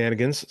dog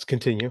shenanigans. Let's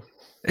continue.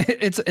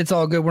 It's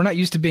all good. We're not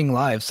used to being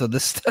live, so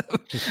this stuff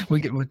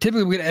we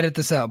typically edit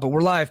this out, but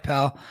we're live,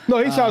 pal.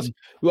 No, he's house.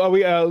 Well,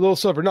 Little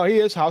Silver. No, he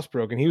is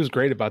housebroken. He was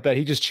great about that.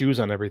 He just chews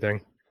on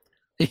everything.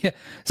 Yeah.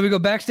 So we go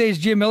backstage.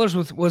 Jim Miller's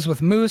was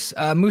with Moose.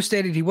 Moose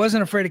stated he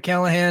wasn't afraid of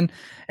Callahan,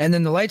 and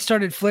then the lights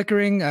started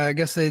flickering. I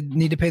guess they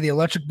need to pay the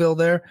electric bill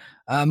there.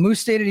 Moose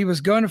stated he was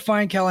going to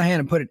find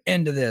Callahan and put an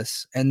end to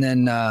this, and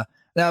then.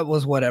 That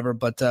was whatever,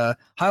 but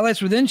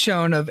highlights were then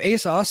shown of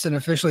Ace Austin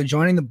officially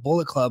joining the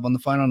Bullet Club on the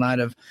final night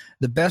of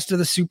the Best of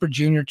the Super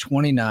Junior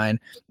 29.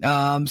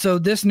 So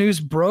this news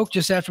broke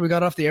just after we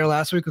got off the air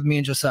last week with me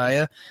and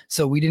Josiah,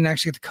 so we didn't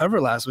actually get to cover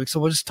it last week.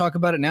 So we'll just talk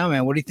about it now,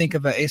 man. What do you think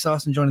of Ace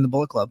Austin joining the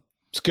Bullet Club?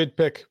 It's a good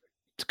pick.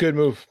 It's a good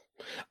move.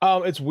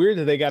 It's weird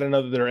that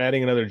they're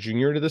adding another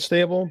junior to the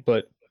stable,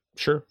 but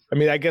sure. I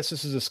mean, I guess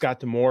this is a Scott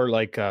D'Amore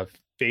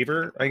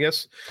favor, I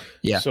guess.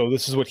 Yeah. So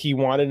this is what he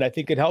wanted, and I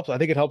think it helps. I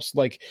think it helps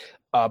like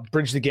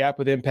bridge the gap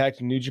with Impact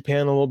and New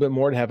Japan a little bit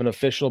more to have an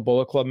official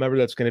Bullet Club member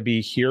that's going to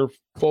be here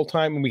full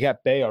time. And we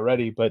got Bay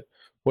already, but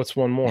what's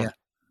one more? Yeah.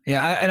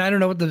 Yeah, and I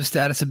don't know what the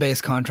status of Bay's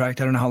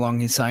contract. I don't know how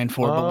long he's signed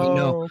for, but we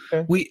know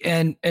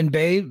and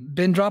Bay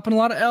been dropping a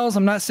lot of L's.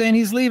 I'm not saying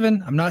he's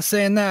leaving. I'm not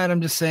saying that.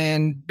 I'm just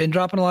saying been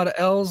dropping a lot of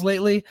L's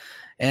lately.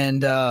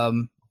 And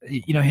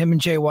him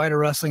and Jay White are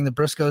wrestling the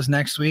Briscoes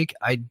next week.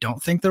 I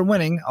don't think they're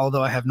winning,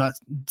 although I have not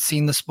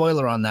seen the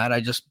spoiler on that.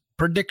 I just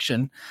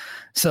prediction.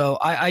 So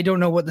I don't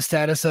know what the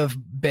status of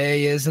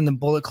Bay is in the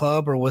Bullet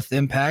Club or with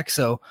Impact.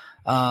 So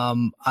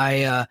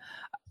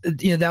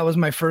that was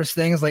my first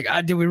thing. Is like,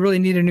 do we really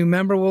need a new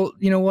member? Well,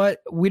 you know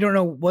what? We don't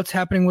know what's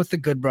happening with the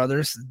Good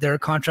Brothers. Their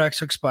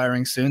contracts are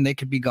expiring soon. They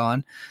could be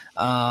gone.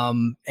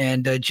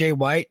 And Jay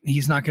White,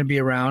 he's not going to be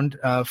around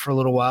for a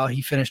little while.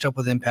 He finished up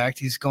with Impact.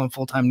 He's going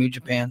full-time New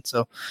Japan.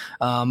 So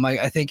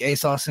I think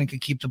Ace Austin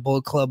could keep the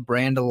Bullet Club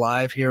brand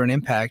alive here in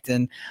Impact.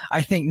 And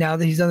I think now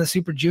that he's done the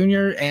Super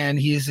Junior and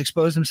he's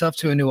exposed himself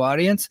to a new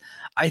audience,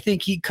 I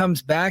think he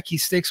comes back. He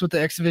sticks with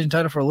the X Division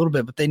title for a little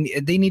bit, but they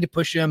need to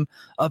push him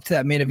up to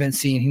that main event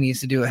scene. He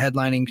needs to do a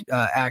headlining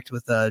act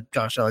with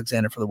Josh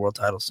Alexander for the world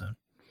title soon.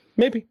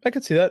 Maybe I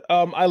could see that.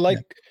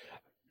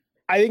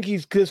 I think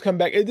he's just come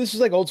back. This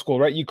is like old school,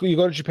 right? You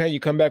go to Japan, you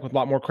come back with a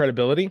lot more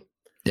credibility.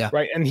 Yeah.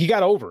 Right. And he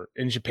got over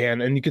in Japan,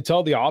 and you could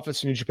tell the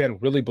office in New Japan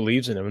really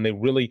believes in him. And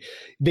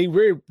they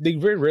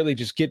very rarely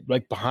just get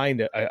like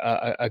behind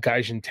a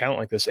Gaijin talent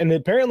like this. And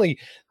apparently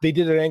they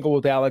did an angle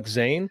with Alex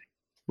Zane.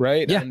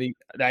 Right. Yeah. And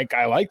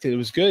I liked it. It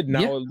was good.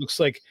 Now it looks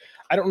like,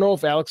 I don't know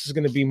if Alex is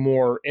going to be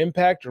more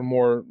Impact or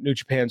more New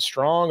Japan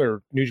Strong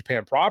or New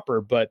Japan proper,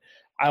 but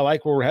I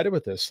like where we're headed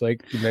with this.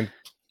 Like, and then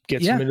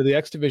gets him into the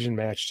X Division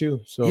match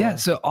too. So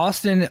so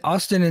Austin and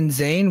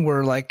Zayn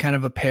were like kind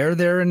of a pair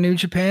there in New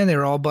Japan. They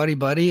were all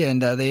buddy,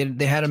 and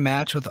they had a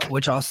match with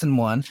which Austin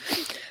won,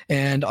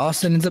 and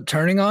Austin ends up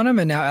turning on him,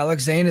 and now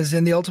Alex Zane is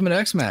in the Ultimate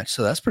X match.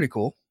 So that's pretty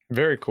cool.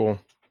 Very cool.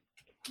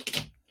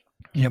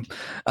 Yep.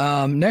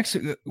 Next,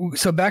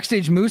 so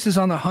backstage, Moose is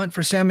on the hunt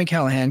for Sami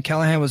Callihan.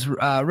 Callihan was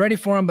ready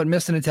for him, but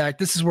missed an attack.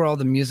 This is where all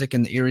the music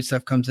and the eerie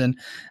stuff comes in.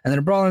 And then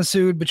a brawl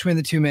ensued between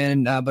the two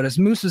men. But as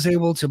Moose was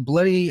able to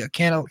bloody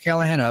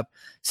Callihan up,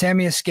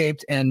 Sami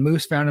escaped, and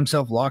Moose found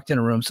himself locked in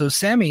a room. So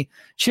Sami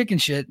chicken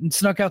shit and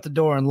snuck out the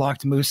door and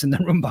locked Moose in the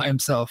room by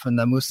himself. And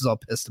Moose is all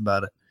pissed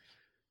about it.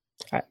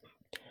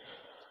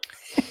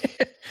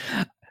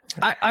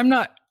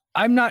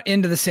 I'm not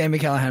into the Sami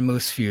Callihan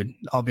Moose feud.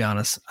 I'll be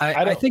honest.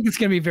 I think it's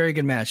going to be a very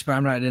good match, but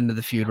I'm not into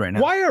the feud right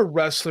now. Why are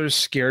wrestlers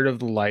scared of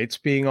the lights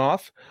being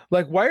off?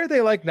 Like, why are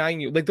they like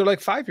like they're like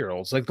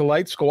 5-year-olds? Like the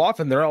lights go off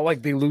and they're all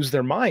like, they lose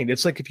their mind.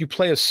 It's like if you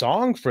play a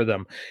song for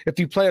them, if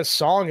you play a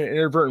song in an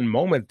inadvertent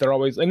moment, they're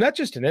always, and not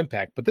just an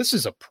Impact, but this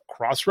is a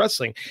cross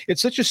wrestling.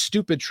 It's such a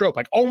stupid trope.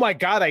 Like, oh my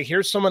God, I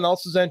hear someone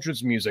else's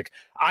entrance music.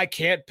 I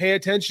can't pay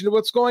attention to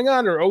what's going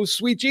on. Or, oh,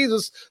 sweet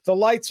Jesus, the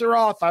lights are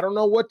off. I don't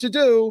know what to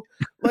do.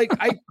 Like,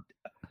 I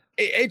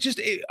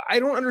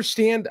don't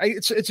understand.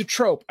 It's a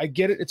trope. I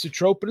get it. It's a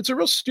trope, but it's a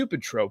real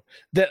stupid trope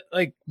that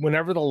like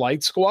whenever the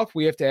lights go off,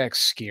 we have to act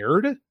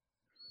scared.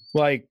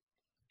 Like,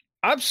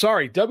 I'm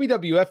sorry,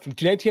 WWF from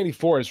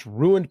 1994 has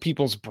ruined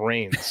people's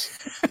brains.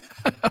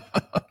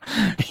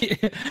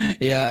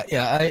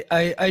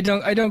 I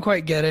don't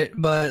quite get it,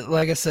 but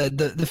like I said,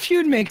 the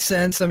feud makes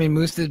sense. I mean,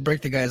 Moose did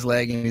break the guy's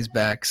leg and he's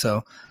back.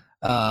 So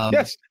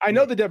yes, I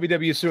know the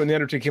WWE suit when the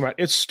Undertaker came out.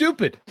 It's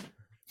stupid.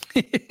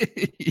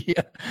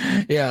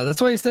 yeah,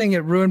 that's why he's saying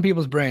it ruined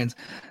people's brains.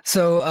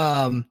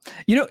 So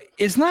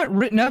it's not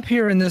written up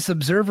here in this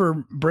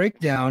Observer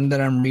breakdown that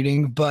I'm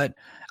reading, but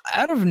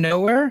out of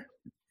nowhere,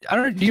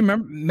 do you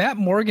remember Matt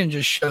Morgan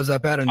just shows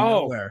up out of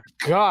nowhere?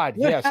 God,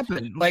 what yes.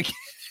 happened? Like,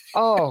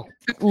 oh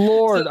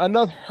Lord,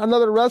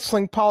 another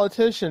wrestling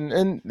politician,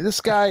 and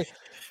this guy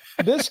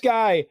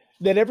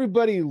that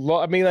everybody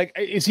I mean, like,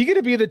 is he going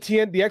to be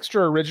the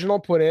extra original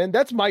put in?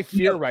 That's my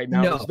fear right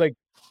now. No. It's like,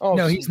 oh,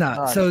 no, he's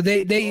not. So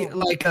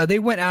they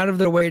went out of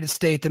their way to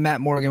state that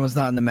Matt Morgan was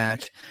not in the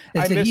match.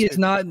 They said he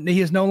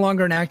is no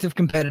longer an active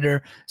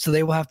competitor, so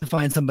they will have to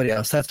find somebody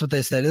else. That's what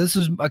they said. This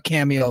was a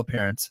cameo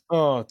appearance.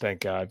 Oh, thank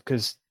God,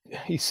 because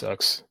he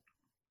sucks.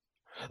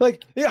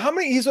 Like,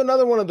 he's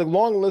another one of the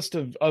long list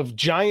of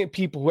giant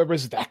people, whoever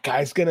is that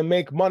guy's gonna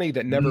make money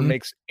that never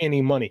makes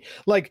any money.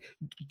 Like,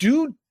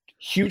 do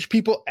huge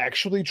people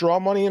actually draw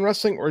money in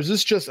wrestling, or is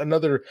this just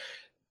another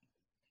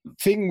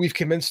thing we've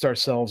convinced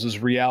ourselves is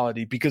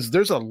reality? Because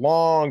there's a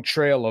long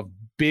trail of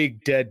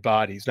big dead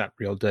bodies, not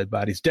real dead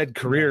bodies, dead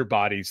career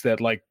bodies that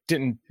like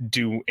didn't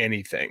do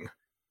anything.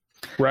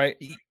 Right.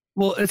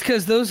 Well, it's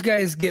because those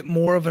guys get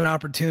more of an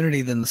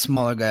opportunity than the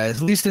smaller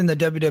guys, at least in the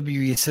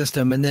WWE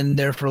system, and then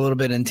there for a little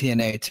bit in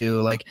TNA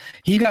too. Like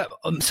he got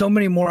so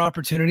many more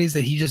opportunities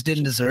that he just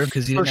didn't deserve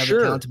because he didn't have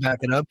the talent to back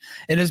it up.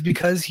 And it's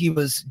because he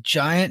was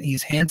giant,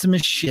 he's handsome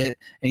as shit,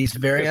 and he's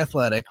very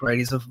athletic, right?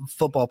 He's a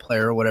football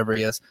player or whatever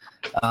he is.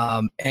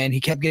 And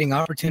he kept getting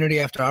opportunity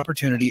after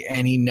opportunity,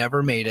 and he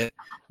never made it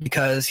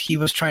because he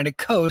was trying to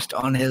coast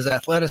on his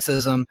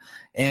athleticism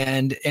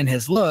and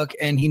his look,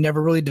 and he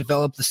never really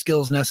developed the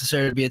skills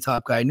necessary to be a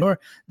top guy, nor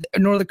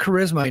the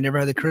charisma. He never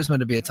had the charisma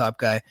to be a top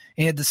guy.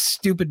 He had the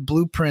stupid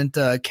blueprint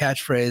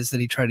catchphrase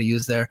that he tried to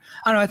use there.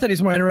 I don't know. I thought he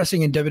was more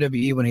interesting in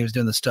WWE when he was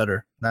doing the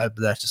stutter.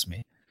 That's just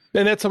me.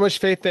 And that's how much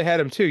faith they had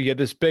him too. You had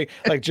this big,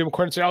 like Jim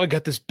Cornette said, "Oh, I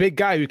got this big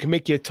guy who can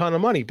make you a ton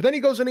of money," but then he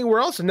goes anywhere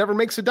else and never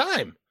makes a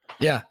dime.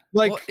 Yeah,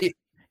 like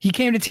he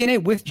came to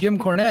TNA with Jim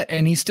Cornette,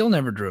 and he still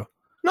never drew.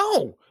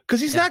 No, because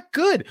he's not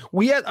good.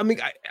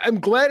 I'm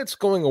glad it's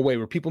going away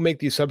where people make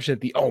the assumption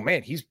that oh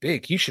man, he's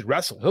big, he should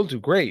wrestle, he'll do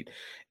great,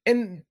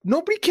 and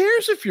nobody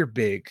cares if you're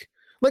big.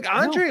 Like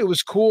Andre, it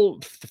was cool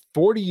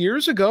 40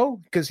 years ago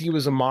because he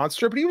was a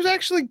monster, but he was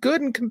actually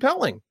good and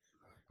compelling.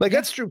 Like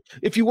that's true.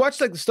 If you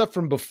watch like the stuff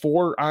from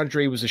before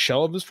Andre was a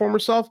shell of his former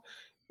self,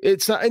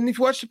 it's not. And if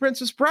you watch The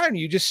Princess Bride, and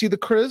you just see the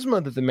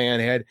charisma that the man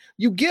had,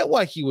 you get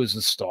why he was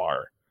a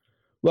star.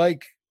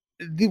 Like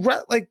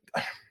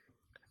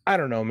I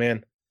don't know,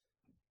 man.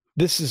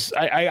 This is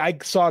I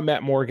saw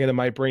Matt Morgan and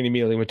my brain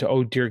immediately went to,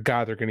 oh dear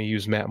God, they're going to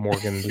use Matt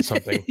Morgan to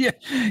something.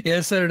 yeah,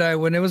 so did I.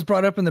 When it was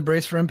brought up in the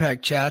Brace for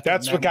Impact chat,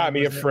 that's what got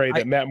me afraid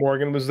that Matt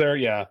Morgan was there.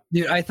 Yeah,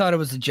 dude, I thought it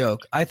was a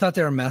joke. I thought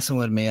they were messing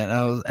with me,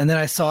 and then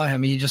I saw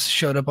him. He just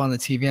showed up on the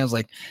TV. I was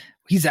like,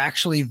 he's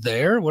actually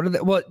there. What are they?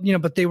 What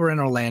but they were in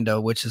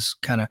Orlando, which is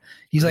kind of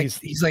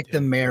he's like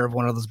the mayor of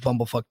one of those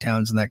bumblefuck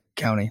towns in that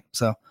county.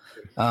 So,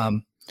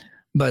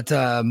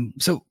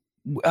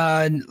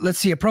 let's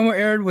see. A promo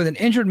aired with an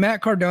injured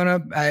Matt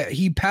Cardona.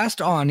 He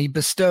passed on. He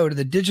bestowed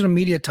the digital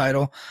media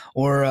title,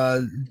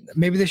 or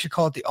maybe they should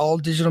call it the all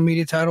digital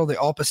media title, the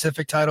all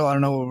Pacific title. I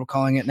don't know what we're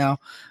calling it now.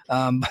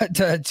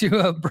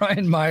 To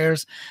Brian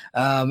Myers,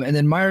 and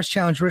then Myers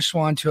challenged Rich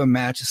Swann to a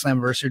match at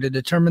Slammiversary to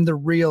determine the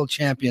real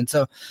champion.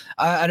 So,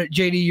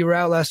 JD, you were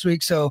out last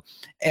week. So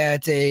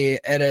at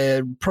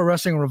a Pro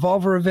Wrestling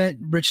Revolver event,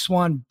 Rich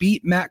Swann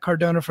beat Matt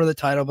Cardona for the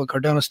title, but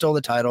Cardona stole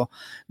the title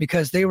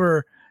because they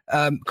were.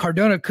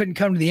 Cardona couldn't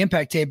come to the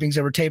Impact tapings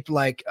that were taped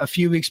like a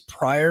few weeks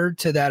prior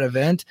to that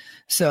event.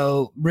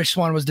 So Rich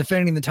Swann was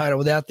defending the title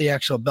without the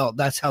actual belt.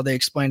 That's how they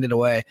explained it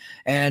away.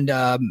 And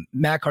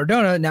Matt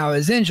Cardona now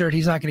is injured.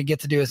 He's not going to get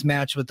to do his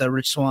match with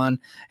Rich Swann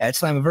at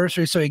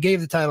Slammiversary. So he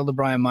gave the title to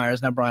Brian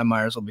Myers. Now Brian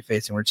Myers will be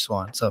facing Rich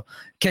Swann. So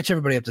catch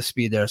everybody up to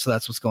speed there. So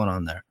that's what's going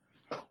on there.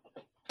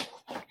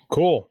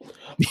 Cool.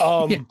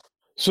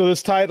 So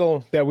this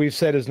title that we've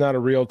said is not a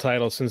real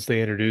title since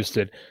they introduced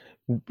it.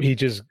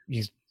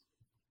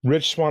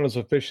 Rich Swann is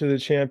officially the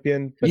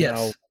champion, but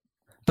now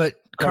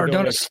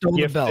Cardona stole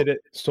the belt.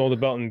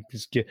 And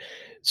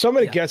so I'm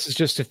going to guess it's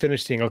just to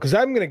finish the angle because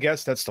I'm going to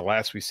guess that's the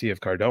last we see of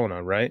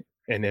Cardona, right?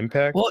 And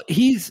Impact.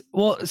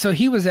 Well, so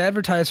he was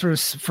advertised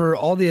for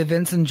all the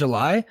events in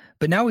July,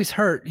 but now he's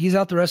hurt. He's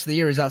out the rest of the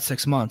year. He's out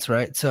 6 months,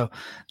 right? So,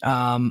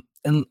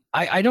 and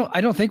I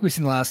don't think we've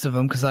seen the last of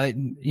him because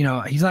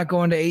he's not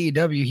going to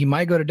AEW. He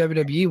might go to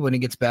WWE when he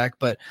gets back,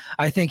 but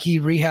I think he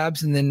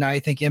rehabs, and then I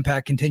think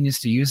Impact continues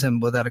to use him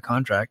without a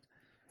contract.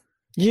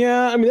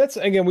 Yeah, I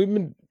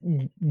mean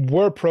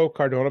we're a pro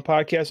Cardona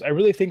podcast. I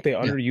really think they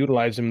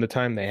underutilized him the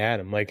time they had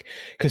him, like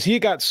because he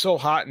got so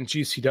hot in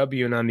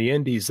GCW and on the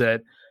Indies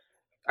that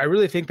I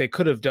really think they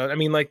could have done. I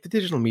mean, like the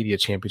Digital Media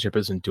Championship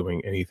isn't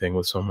doing anything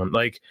with someone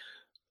like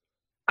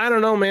I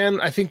don't know,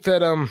 man. I think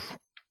that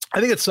I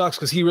think it sucks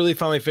because he really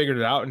finally figured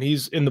it out, and he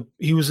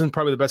was in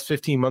probably the best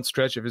 15-month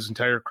stretch of his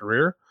entire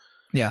career.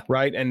 Yeah.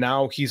 Right. And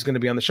now he's going to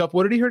be on the shelf.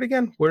 What did he hurt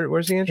again?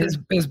 Where's he injured?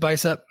 His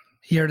bicep.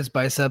 He hurt his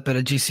bicep at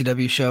a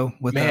GCW show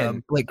with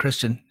Blake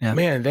Christian. Yeah.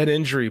 Man, that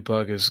injury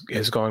bug has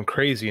gone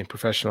crazy in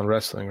professional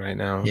wrestling right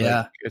now. Yeah.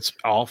 Like, it's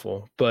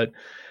awful. But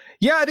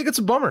yeah, I think it's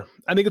a bummer.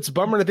 And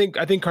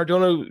I think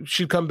Cardona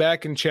should come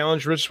back and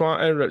challenge Rich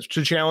Swann.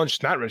 Should challenge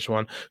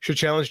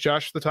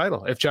Josh for the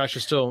title. If Josh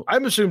is still,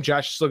 I'm assuming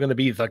Josh is still going to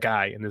be the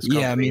guy in this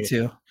company. Yeah, me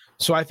too.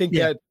 So I think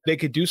that they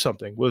could do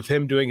something with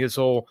him doing his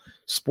whole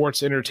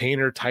sports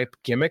entertainer type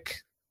gimmick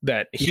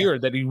that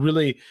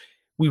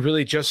we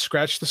really just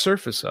scratched the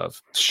surface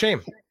of. It's a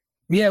shame.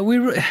 Yeah, we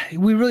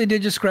really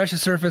did just scratch the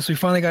surface. We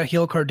finally got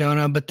heel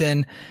Cardona, but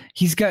then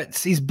he's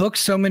booked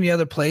so many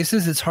other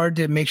places. It's hard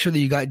to make sure that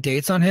you got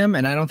dates on him,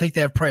 and I don't think they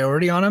have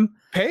priority on him.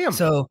 Pay him.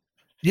 So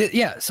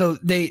yeah, so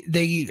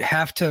they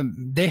have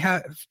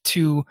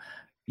to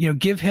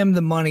give him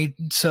the money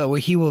so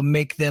he will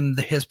make them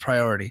his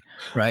priority,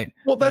 right?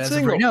 Well, that's the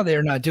thing. Right now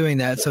they're not doing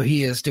that, so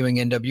he is doing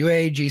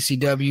NWA,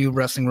 GCW,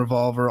 Wrestling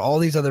Revolver, all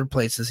these other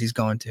places he's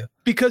going to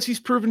because he's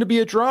proven to be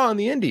a draw on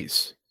the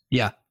Indies.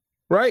 Yeah.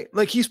 Right?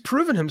 Like he's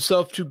proven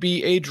himself to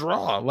be a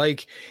draw.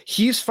 Like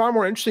he's far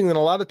more interesting than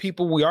a lot of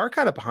people we are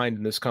kind of behind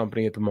in this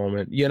company at the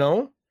moment,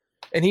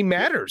 and he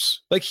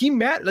matters. Like he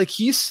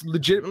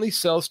legitimately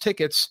sells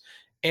tickets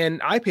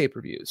and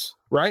iPay-per-views,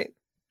 right?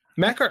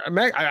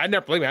 I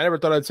never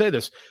thought I'd say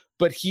this,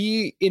 but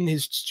he, in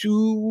his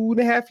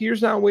 2.5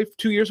 years now,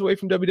 2 years away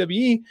from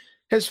WWE,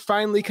 has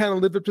finally kind of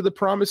lived up to the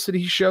promise that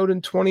he showed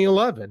in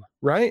 2011,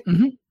 right?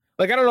 Mm-hmm.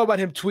 Like, I don't know about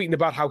him tweeting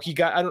about how he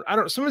got,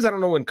 sometimes I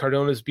don't know when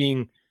Cardona's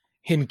being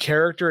in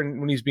character and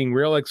when he's being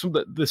real. Like some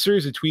of the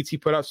series of tweets he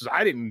put out says,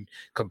 I didn't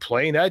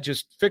complain. I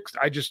just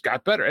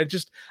got better. And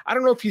I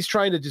don't know if he's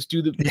trying to just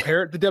do the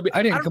parrot, the W.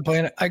 I didn't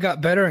complain. I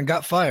got better and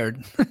got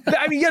fired.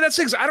 I mean, yeah, that's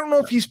things. I don't know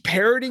if he's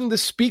parroting the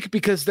speak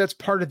because that's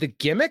part of the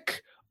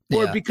gimmick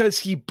or because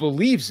he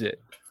believes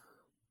it.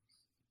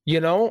 You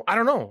know, I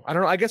don't know.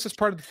 I guess it's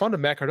part of the fun of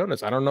Matt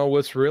Cardona's. I don't know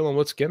what's real and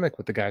what's gimmick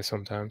with the guy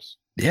sometimes.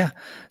 Yeah.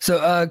 So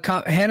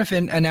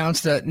Hannafin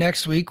announced that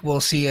next week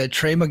we'll see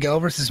Trey Miguel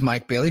versus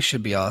Mike Bailey.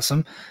 Should be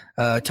awesome.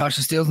 Tasha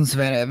Steelz and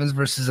Savannah Evans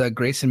versus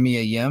Grace and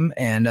Mia Yim.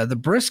 And the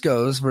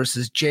Briscoes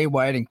versus Jay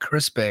White and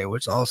Chris Bay,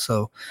 which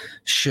also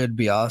should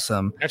be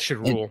awesome. That should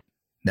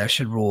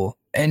rule.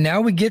 And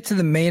now we get to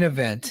the main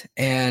event.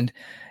 And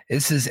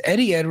this is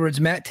Eddie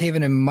Edwards, Matt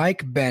Taven, and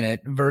Mike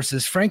Bennett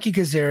versus Frankie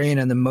Kazarian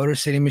and the Motor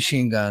City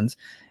Machine Guns.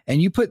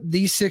 And you put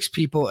these 6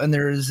 people, and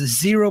there is a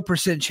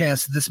 0%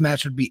 chance that this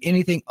match would be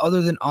anything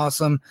other than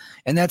awesome.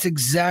 And that's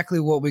exactly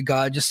what we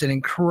got. Just an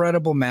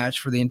incredible match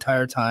for the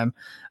entire time.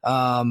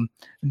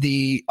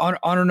 The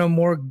Honor No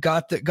More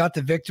got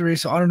the victory.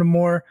 So Honor No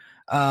More.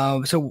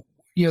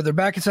 They're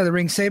back inside the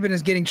ring. Sabin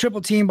is getting triple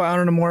teamed by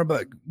Honor No More,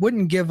 but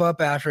wouldn't give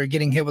up after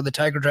getting hit with a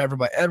Tiger Driver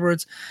by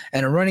Edwards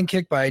and a running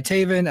kick by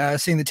Taven.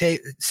 Seeing the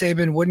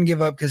Sabin wouldn't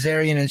give up.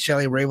 Kazarian and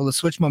Shelley were able to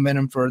switch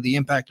momentum for the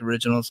Impact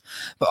Originals,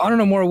 but Honor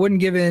No More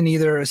wouldn't give in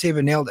either.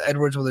 Sabin nailed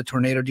Edwards with a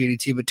tornado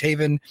DDT, but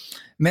Taven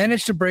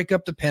managed to break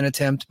up the pin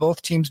attempt.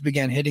 Both teams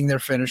began hitting their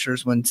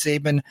finishers when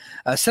Sabin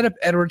set up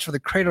Edwards for the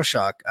cradle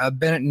shock.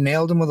 Bennett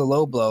nailed him with a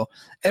low blow.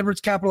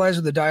 Edwards capitalized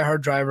with the Die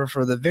Hard Driver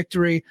for the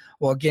victory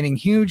while gaining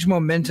huge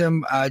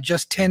momentum.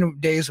 Just 10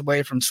 days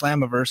away from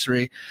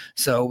Slammiversary.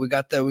 So we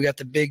got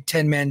the big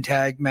 10-man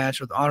tag match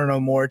with Honor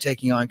No More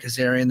taking on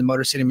Kazarian, the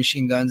Motor City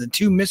Machine Guns, and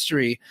 2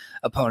 mystery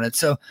opponents.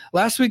 So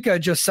last week,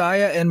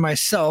 Josiah and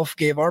myself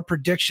gave our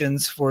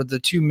predictions for the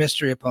 2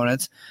 mystery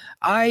opponents.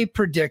 I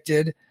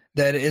predicted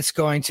that it's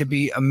going to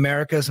be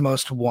America's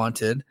Most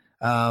Wanted,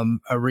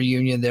 a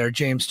reunion there,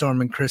 James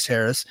Storm and Chris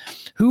Harris.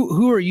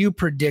 Who are you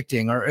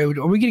predicting?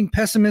 Are we getting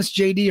pessimist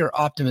JD or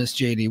optimist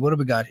JD? What do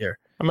we got here?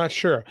 I'm not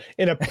sure.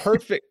 In a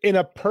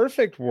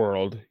perfect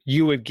world,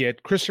 you would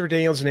get Christopher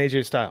Daniels and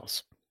AJ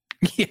Styles.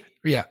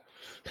 Yeah.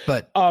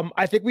 But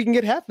I think we can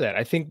get half that.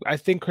 I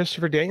think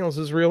Christopher Daniels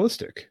is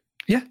realistic.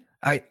 Yeah.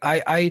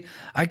 I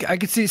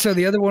could see. So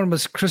the other one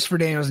was Christopher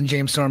Daniels and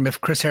James Storm.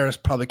 If Chris Harris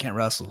probably can't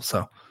wrestle,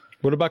 so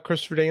what about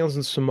Christopher Daniels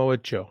and Samoa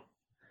Joe?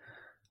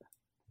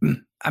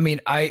 I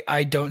mean,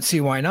 I don't see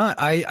why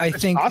not. I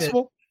think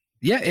possible.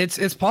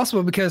 It's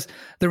possible because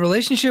the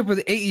relationship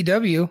with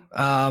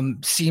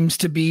AEW seems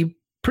to be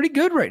pretty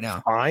good right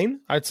now. Fine.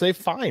 I'd say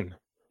fine.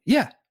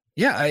 Yeah.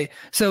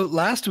 So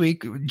last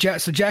week,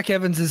 Jack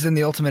Evans is in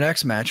the Ultimate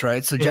X match,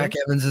 right? So Jack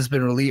Evans has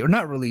been released, or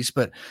not released,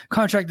 but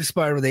contract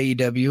expired with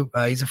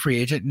AEW. He's a free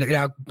agent.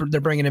 Now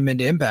they're bringing him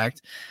into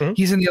Impact.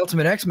 He's in the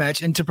Ultimate X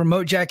match. And to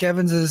promote Jack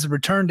Evans'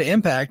 return to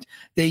Impact,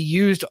 they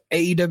used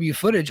AEW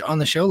footage on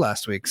the show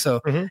last week.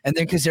 So, and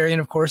then Kazarian,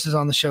 of course, is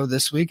on the show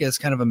this week as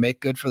kind of a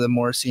make good for the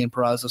Morrissey and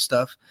Peraza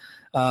stuff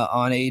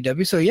on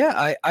AEW. So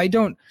yeah, I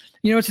don't,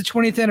 it's the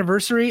 20th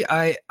anniversary.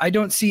 I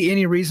don't see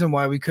any reason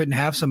why we couldn't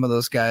have some of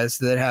those guys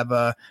that have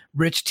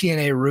rich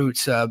TNA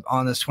roots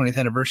on this 20th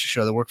anniversary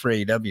show that work for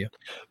AEW.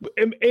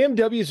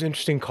 AMW is an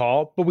interesting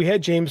call, but we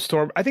had James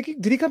Storm. I think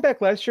did he come back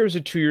last year or was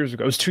it 2 years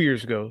ago? It was 2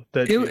 years ago.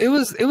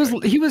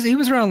 He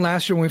was around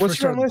last year when we first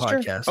started the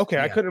podcast. Okay,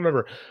 yeah. I couldn't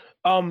remember.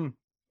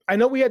 I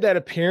know we had that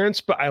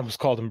appearance, but I almost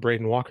called him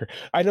Braden Walker.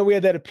 I know we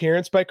had that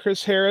appearance by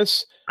Chris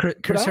Harris.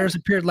 Chris Harris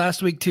appeared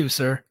last week too,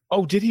 sir.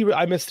 Oh, did he?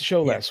 I missed the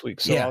show last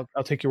week, so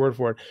I'll take your word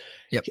for it.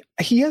 Yep.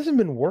 He hasn't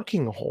been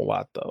working a whole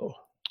lot, though.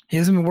 He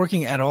hasn't been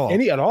working at all.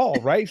 At all,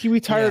 right? He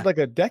retired like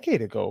a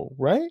decade ago,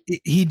 right?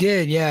 He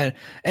did, yeah.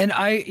 And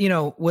I,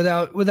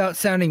 without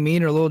sounding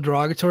mean or a little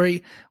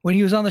derogatory, when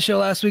he was on the show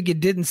last week, it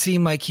didn't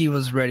seem like he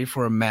was ready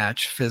for a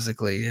match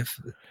physically. If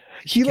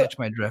you catch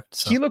my drift.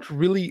 So. He looked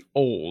really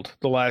old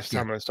the last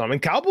time I saw him.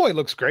 And Cowboy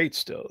looks great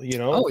still,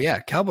 Oh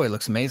yeah, Cowboy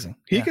looks amazing.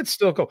 He could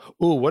still go.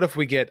 Ooh, what if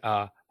we get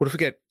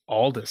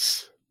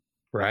Aldous?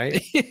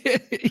 Right?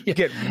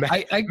 Get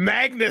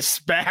Magnus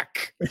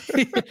back.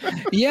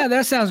 Yeah,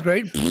 that sounds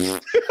great.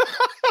 So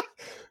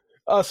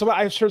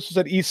I've heard this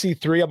at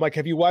EC3. I'm like,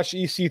 have you watched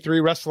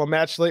EC3 wrestle a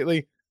match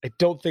lately? I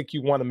don't think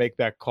you want to make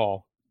that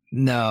call.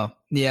 No.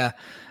 Yeah.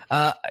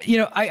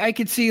 I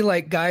could see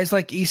like guys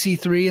like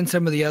EC3 and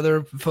some of the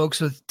other folks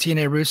with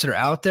TNA roots that are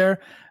out there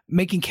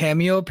making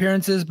cameo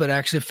appearances, but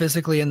actually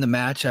physically in the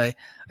match. I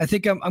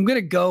think I'm going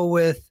to go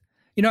with,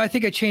 I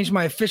think I changed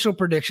my official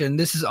prediction.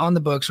 This is on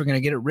the books. We're going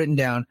to get it written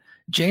down.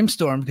 James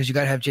Storm, because you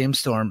got to have James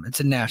Storm. It's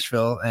in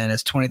Nashville and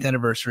it's 20th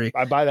anniversary.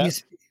 I buy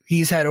that.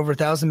 He's had over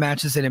 1,000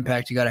 matches at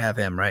Impact. You got to have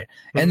him, right?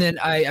 Mm-hmm. And then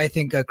I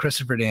think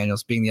Christopher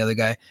Daniels being the other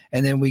guy,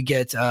 and then we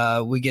get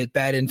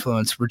Bad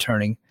Influence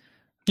returning.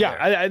 Yeah,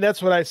 I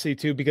that's what I see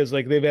too, because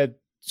like they've had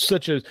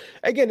such a,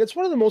 again, it's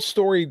one of the most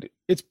storied.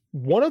 It's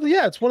one of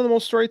the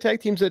most storied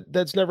tag teams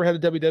that's never had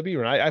a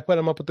WWE run. I put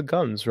them up with the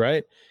Guns,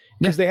 right?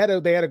 Because they had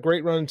a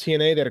great run in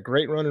TNA, they had a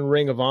great run in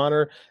Ring of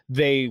Honor.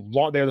 They're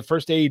the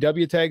first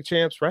AEW tag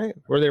champs, right?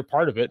 Or they're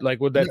part of it, like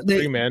with that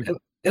 3-man.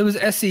 It was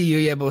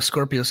SCU, yeah, but with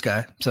Scorpio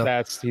Sky.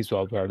 So he's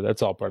all part of it.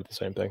 That's all part of the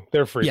same thing.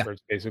 They're freebirds,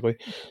 basically.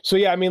 So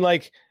yeah, I mean,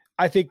 like,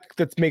 I think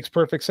that makes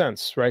perfect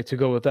sense, right? To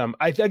go with them.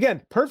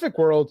 Again, perfect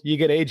world, you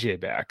get AJ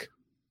back,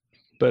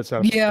 but it's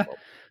not. Yeah.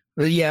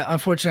 Yeah,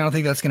 unfortunately, I don't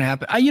think that's going to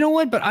happen. You know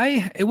what? But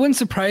it wouldn't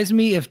surprise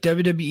me if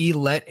WWE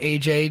let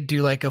AJ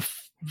do like a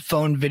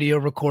phone video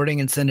recording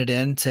and send it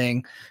in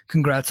saying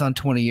congrats on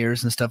 20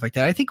 years and stuff like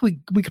that. I think we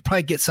could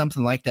probably get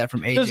something like that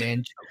from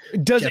AJ.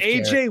 Does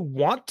AJ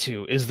want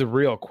to is the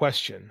real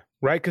question,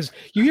 right? Because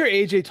you hear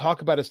AJ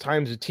talk about his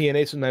times at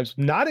TNA sometimes,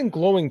 not in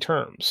glowing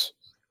terms.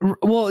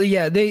 Well,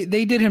 yeah, they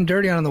did him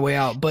dirty on the way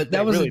out, but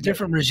that was really a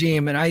different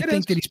regime, and I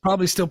think that he's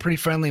probably still pretty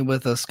friendly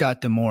with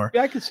Scott D'Amore.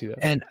 Yeah, I can see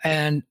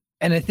that.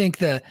 And I think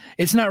that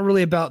it's not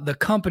really about the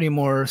company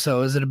more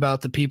so is it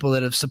about the people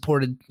that have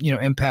supported,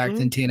 Impact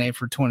and TNA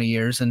for 20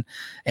 years.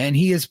 And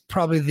he is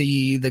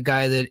probably the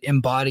guy that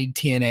embodied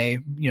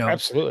TNA,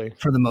 absolutely,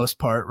 for the most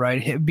part,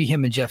 right? It'd be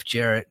him and Jeff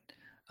Jarrett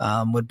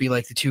would be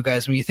like the two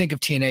guys. When you think of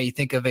TNA, you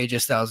think of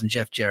AJ Styles and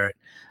Jeff Jarrett.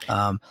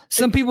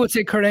 Some people would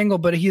say Kurt Angle,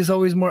 but he's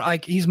always more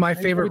like, he's my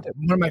favorite,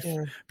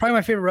 probably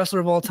my favorite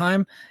wrestler of all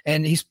time.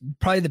 And he's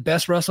probably the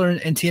best wrestler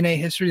in TNA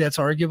history. That's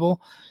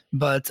arguable.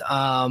 But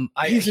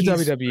he's a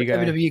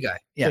WWE guy.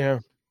 Yeah.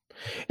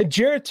 And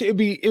Jarrett,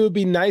 it would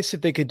be nice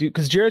if they could do,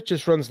 because Jarrett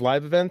just runs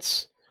live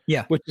events.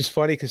 Yeah, which is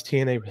funny because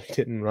TNA really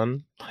didn't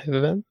run live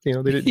events. They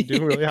didn't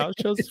do really house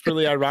shows. It's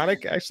really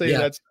ironic, actually. Yeah.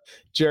 That's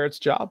Jarrett's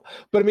job.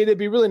 But I mean, it'd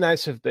be really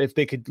nice if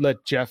they could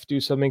let Jeff do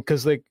something,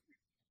 because like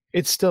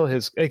it's still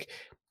his, like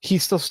he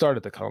still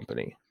started the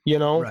company.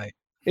 Right.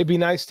 It'd be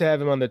nice to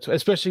have him on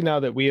especially now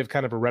that we have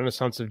kind of a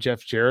renaissance of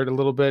Jeff Jarrett a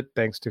little bit,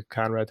 thanks to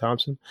Conrad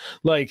Thompson.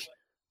 Like,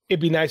 it'd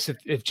be nice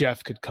if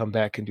Jeff could come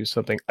back and do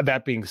something.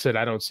 That being said,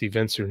 I don't see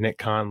Vince or Nick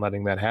Khan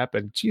letting that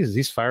happen. Jesus,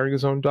 he's firing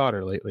his own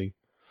daughter lately.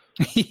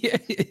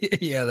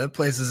 Yeah, that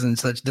place is in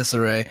such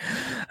disarray.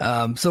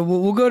 So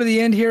we'll go to the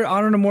end here.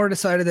 Honor No More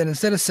decided that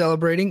instead of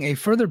celebrating, a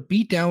further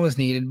beatdown was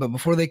needed, but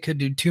before they could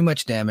do too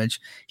much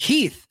damage,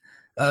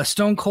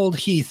 Stone Cold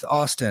Heath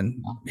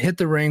Austin hit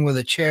the ring with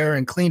a chair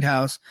and cleaned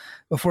house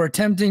before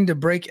attempting to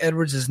break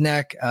Edwards'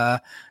 neck.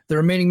 The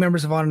remaining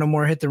members of Honor No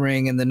More hit the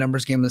ring, and the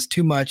numbers game was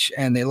too much,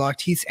 and they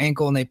locked Heath's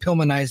ankle, and they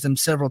Pillmanized him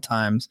several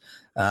times.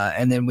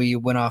 And then we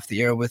went off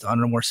the air with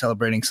Honor No More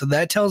celebrating. So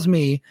that tells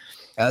me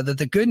that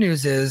the good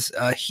news is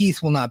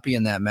Heath will not be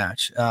in that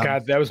match.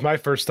 God, that was my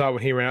first thought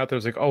when he ran out there. I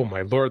was like, oh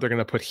my Lord, they're going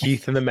to put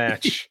Heath in the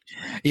match.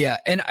 Yeah.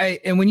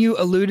 And when you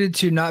alluded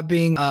to not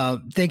being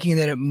thinking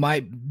that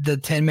the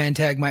 10-man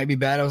tag might be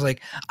bad, I was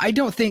like, I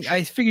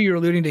figure you're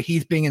alluding to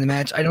Heath being in the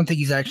match. I don't think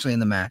he's actually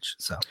in the match.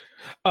 So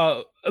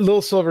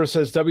Lil Silver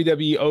says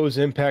WWE owes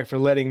Impact for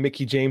letting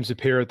Mickie James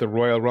appear at the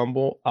Royal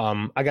Rumble.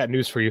 I got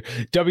news for you.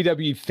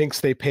 WWE thinks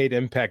they paid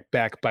Impact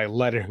back by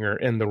letting her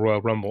in the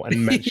Royal Rumble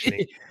and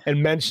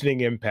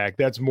mentioning Impact.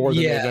 That's more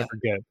than they'll ever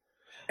get.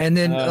 And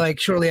then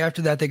shortly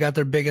after that, they got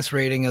their biggest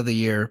rating of the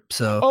year.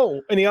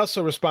 So and he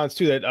also responds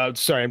to that.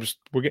 Sorry,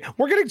 we're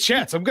getting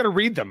chats. I'm gonna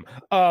read them.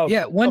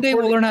 One day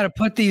we'll learn how to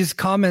put these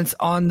comments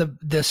on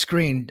the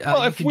screen.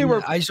 I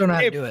just don't know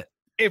how to do it.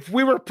 If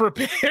we were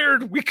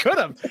prepared, we could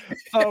have.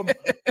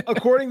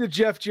 According to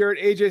Jeff Jarrett,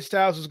 AJ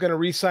Styles was going to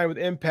re-sign with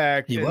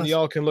Impact, and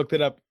y'all can look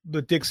that up.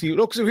 The Dixie.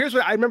 Look, so here's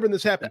what I remember when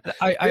this happened.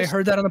 I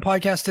heard that on the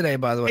podcast today,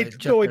 by the way.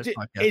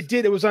 It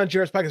did. It was on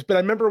Jarrett's podcast. But I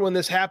remember when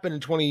this happened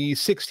in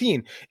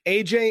 2016,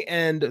 AJ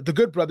and the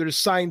Good Brothers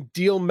signed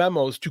deal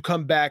memos to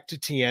come back to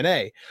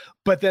TNA.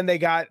 But then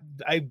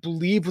I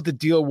believe what the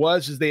deal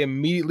was is they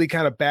immediately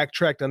kind of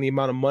backtracked on the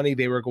amount of money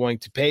they were going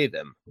to pay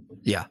them.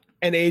 Yeah.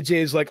 And AJ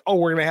is like, oh,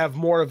 we're going to have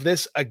more of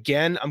this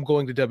again. I'm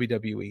going to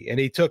WWE. And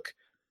he took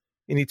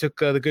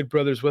the Good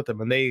Brothers with him,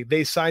 and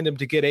they signed him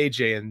to get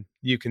AJ. And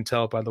you can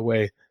tell by the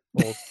way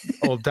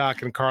old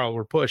Doc and Carl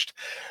were pushed.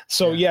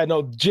 So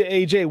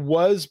AJ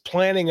was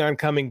planning on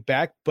coming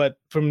back, but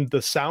from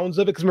the sounds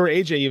of it, because remember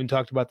AJ even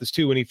talked about this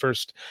too when he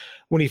first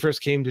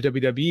came to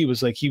WWE,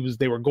 was like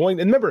they were going.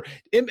 And remember,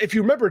 if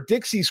you remember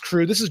Dixie's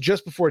crew, this is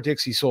just before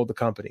Dixie sold the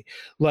company.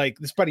 Like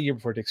this is about a year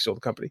before Dixie sold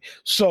the company.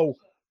 So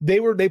they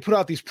put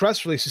out these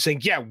press releases saying,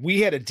 yeah,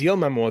 we had a deal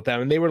memo with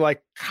them. And they were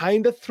like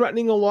kind of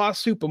threatening a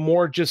lawsuit, but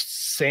more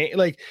just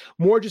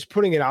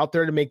putting it out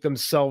there to make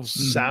themselves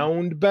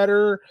sound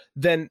better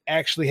than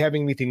actually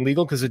having anything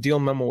legal. Cause a deal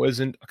memo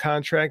isn't a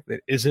contract.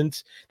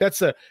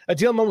 That's a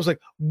deal memo is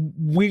like,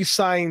 we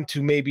signed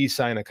to maybe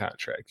sign a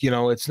contract.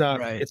 It's not,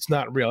 It's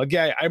not real.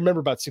 Again, I remember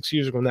about 6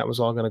 years ago when that was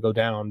all going to go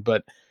down,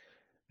 but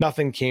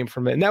nothing came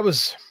from it. And that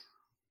was,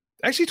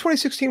 actually,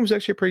 2016 was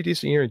actually a pretty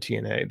decent year in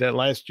TNA. That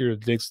last year,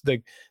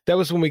 that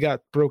was when we got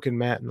Broken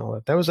Matt and all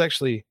that. That was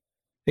actually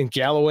in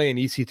Galloway and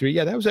EC3.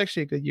 Yeah, that was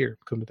actually a good year.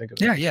 Come to think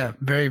of it. Yeah,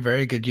 very,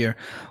 very good year.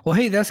 Well,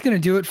 hey, that's going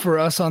to do it for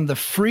us on the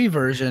free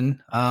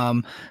version.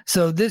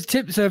 So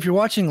if you're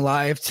watching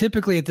live,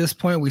 typically at this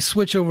point we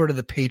switch over to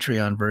the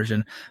Patreon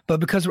version. But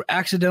because we're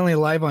accidentally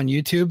live on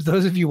YouTube,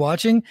 those of you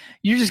watching,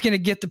 you're just going to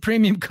get the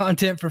premium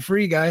content for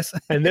free, guys.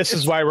 And this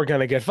is why we're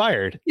going to get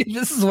fired.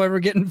 This is why we're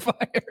getting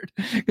fired,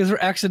 because we're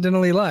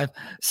accidentally live.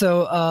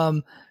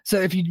 So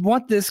if you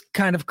want this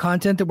kind of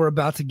content that we're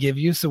about to give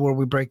you, so where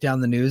we break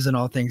down the news and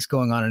all things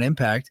going on in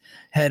Impact,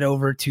 head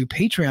over to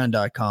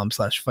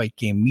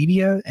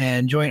patreon.com/FightGameMedia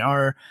and join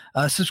our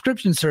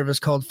subscription service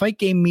called Fight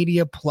Game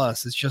Media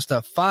Plus. It's just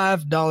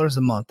 $5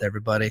 a month,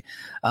 everybody.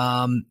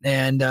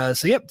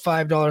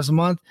 $5 a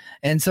month.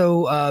 And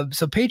so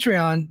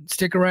Patreon,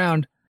 stick around.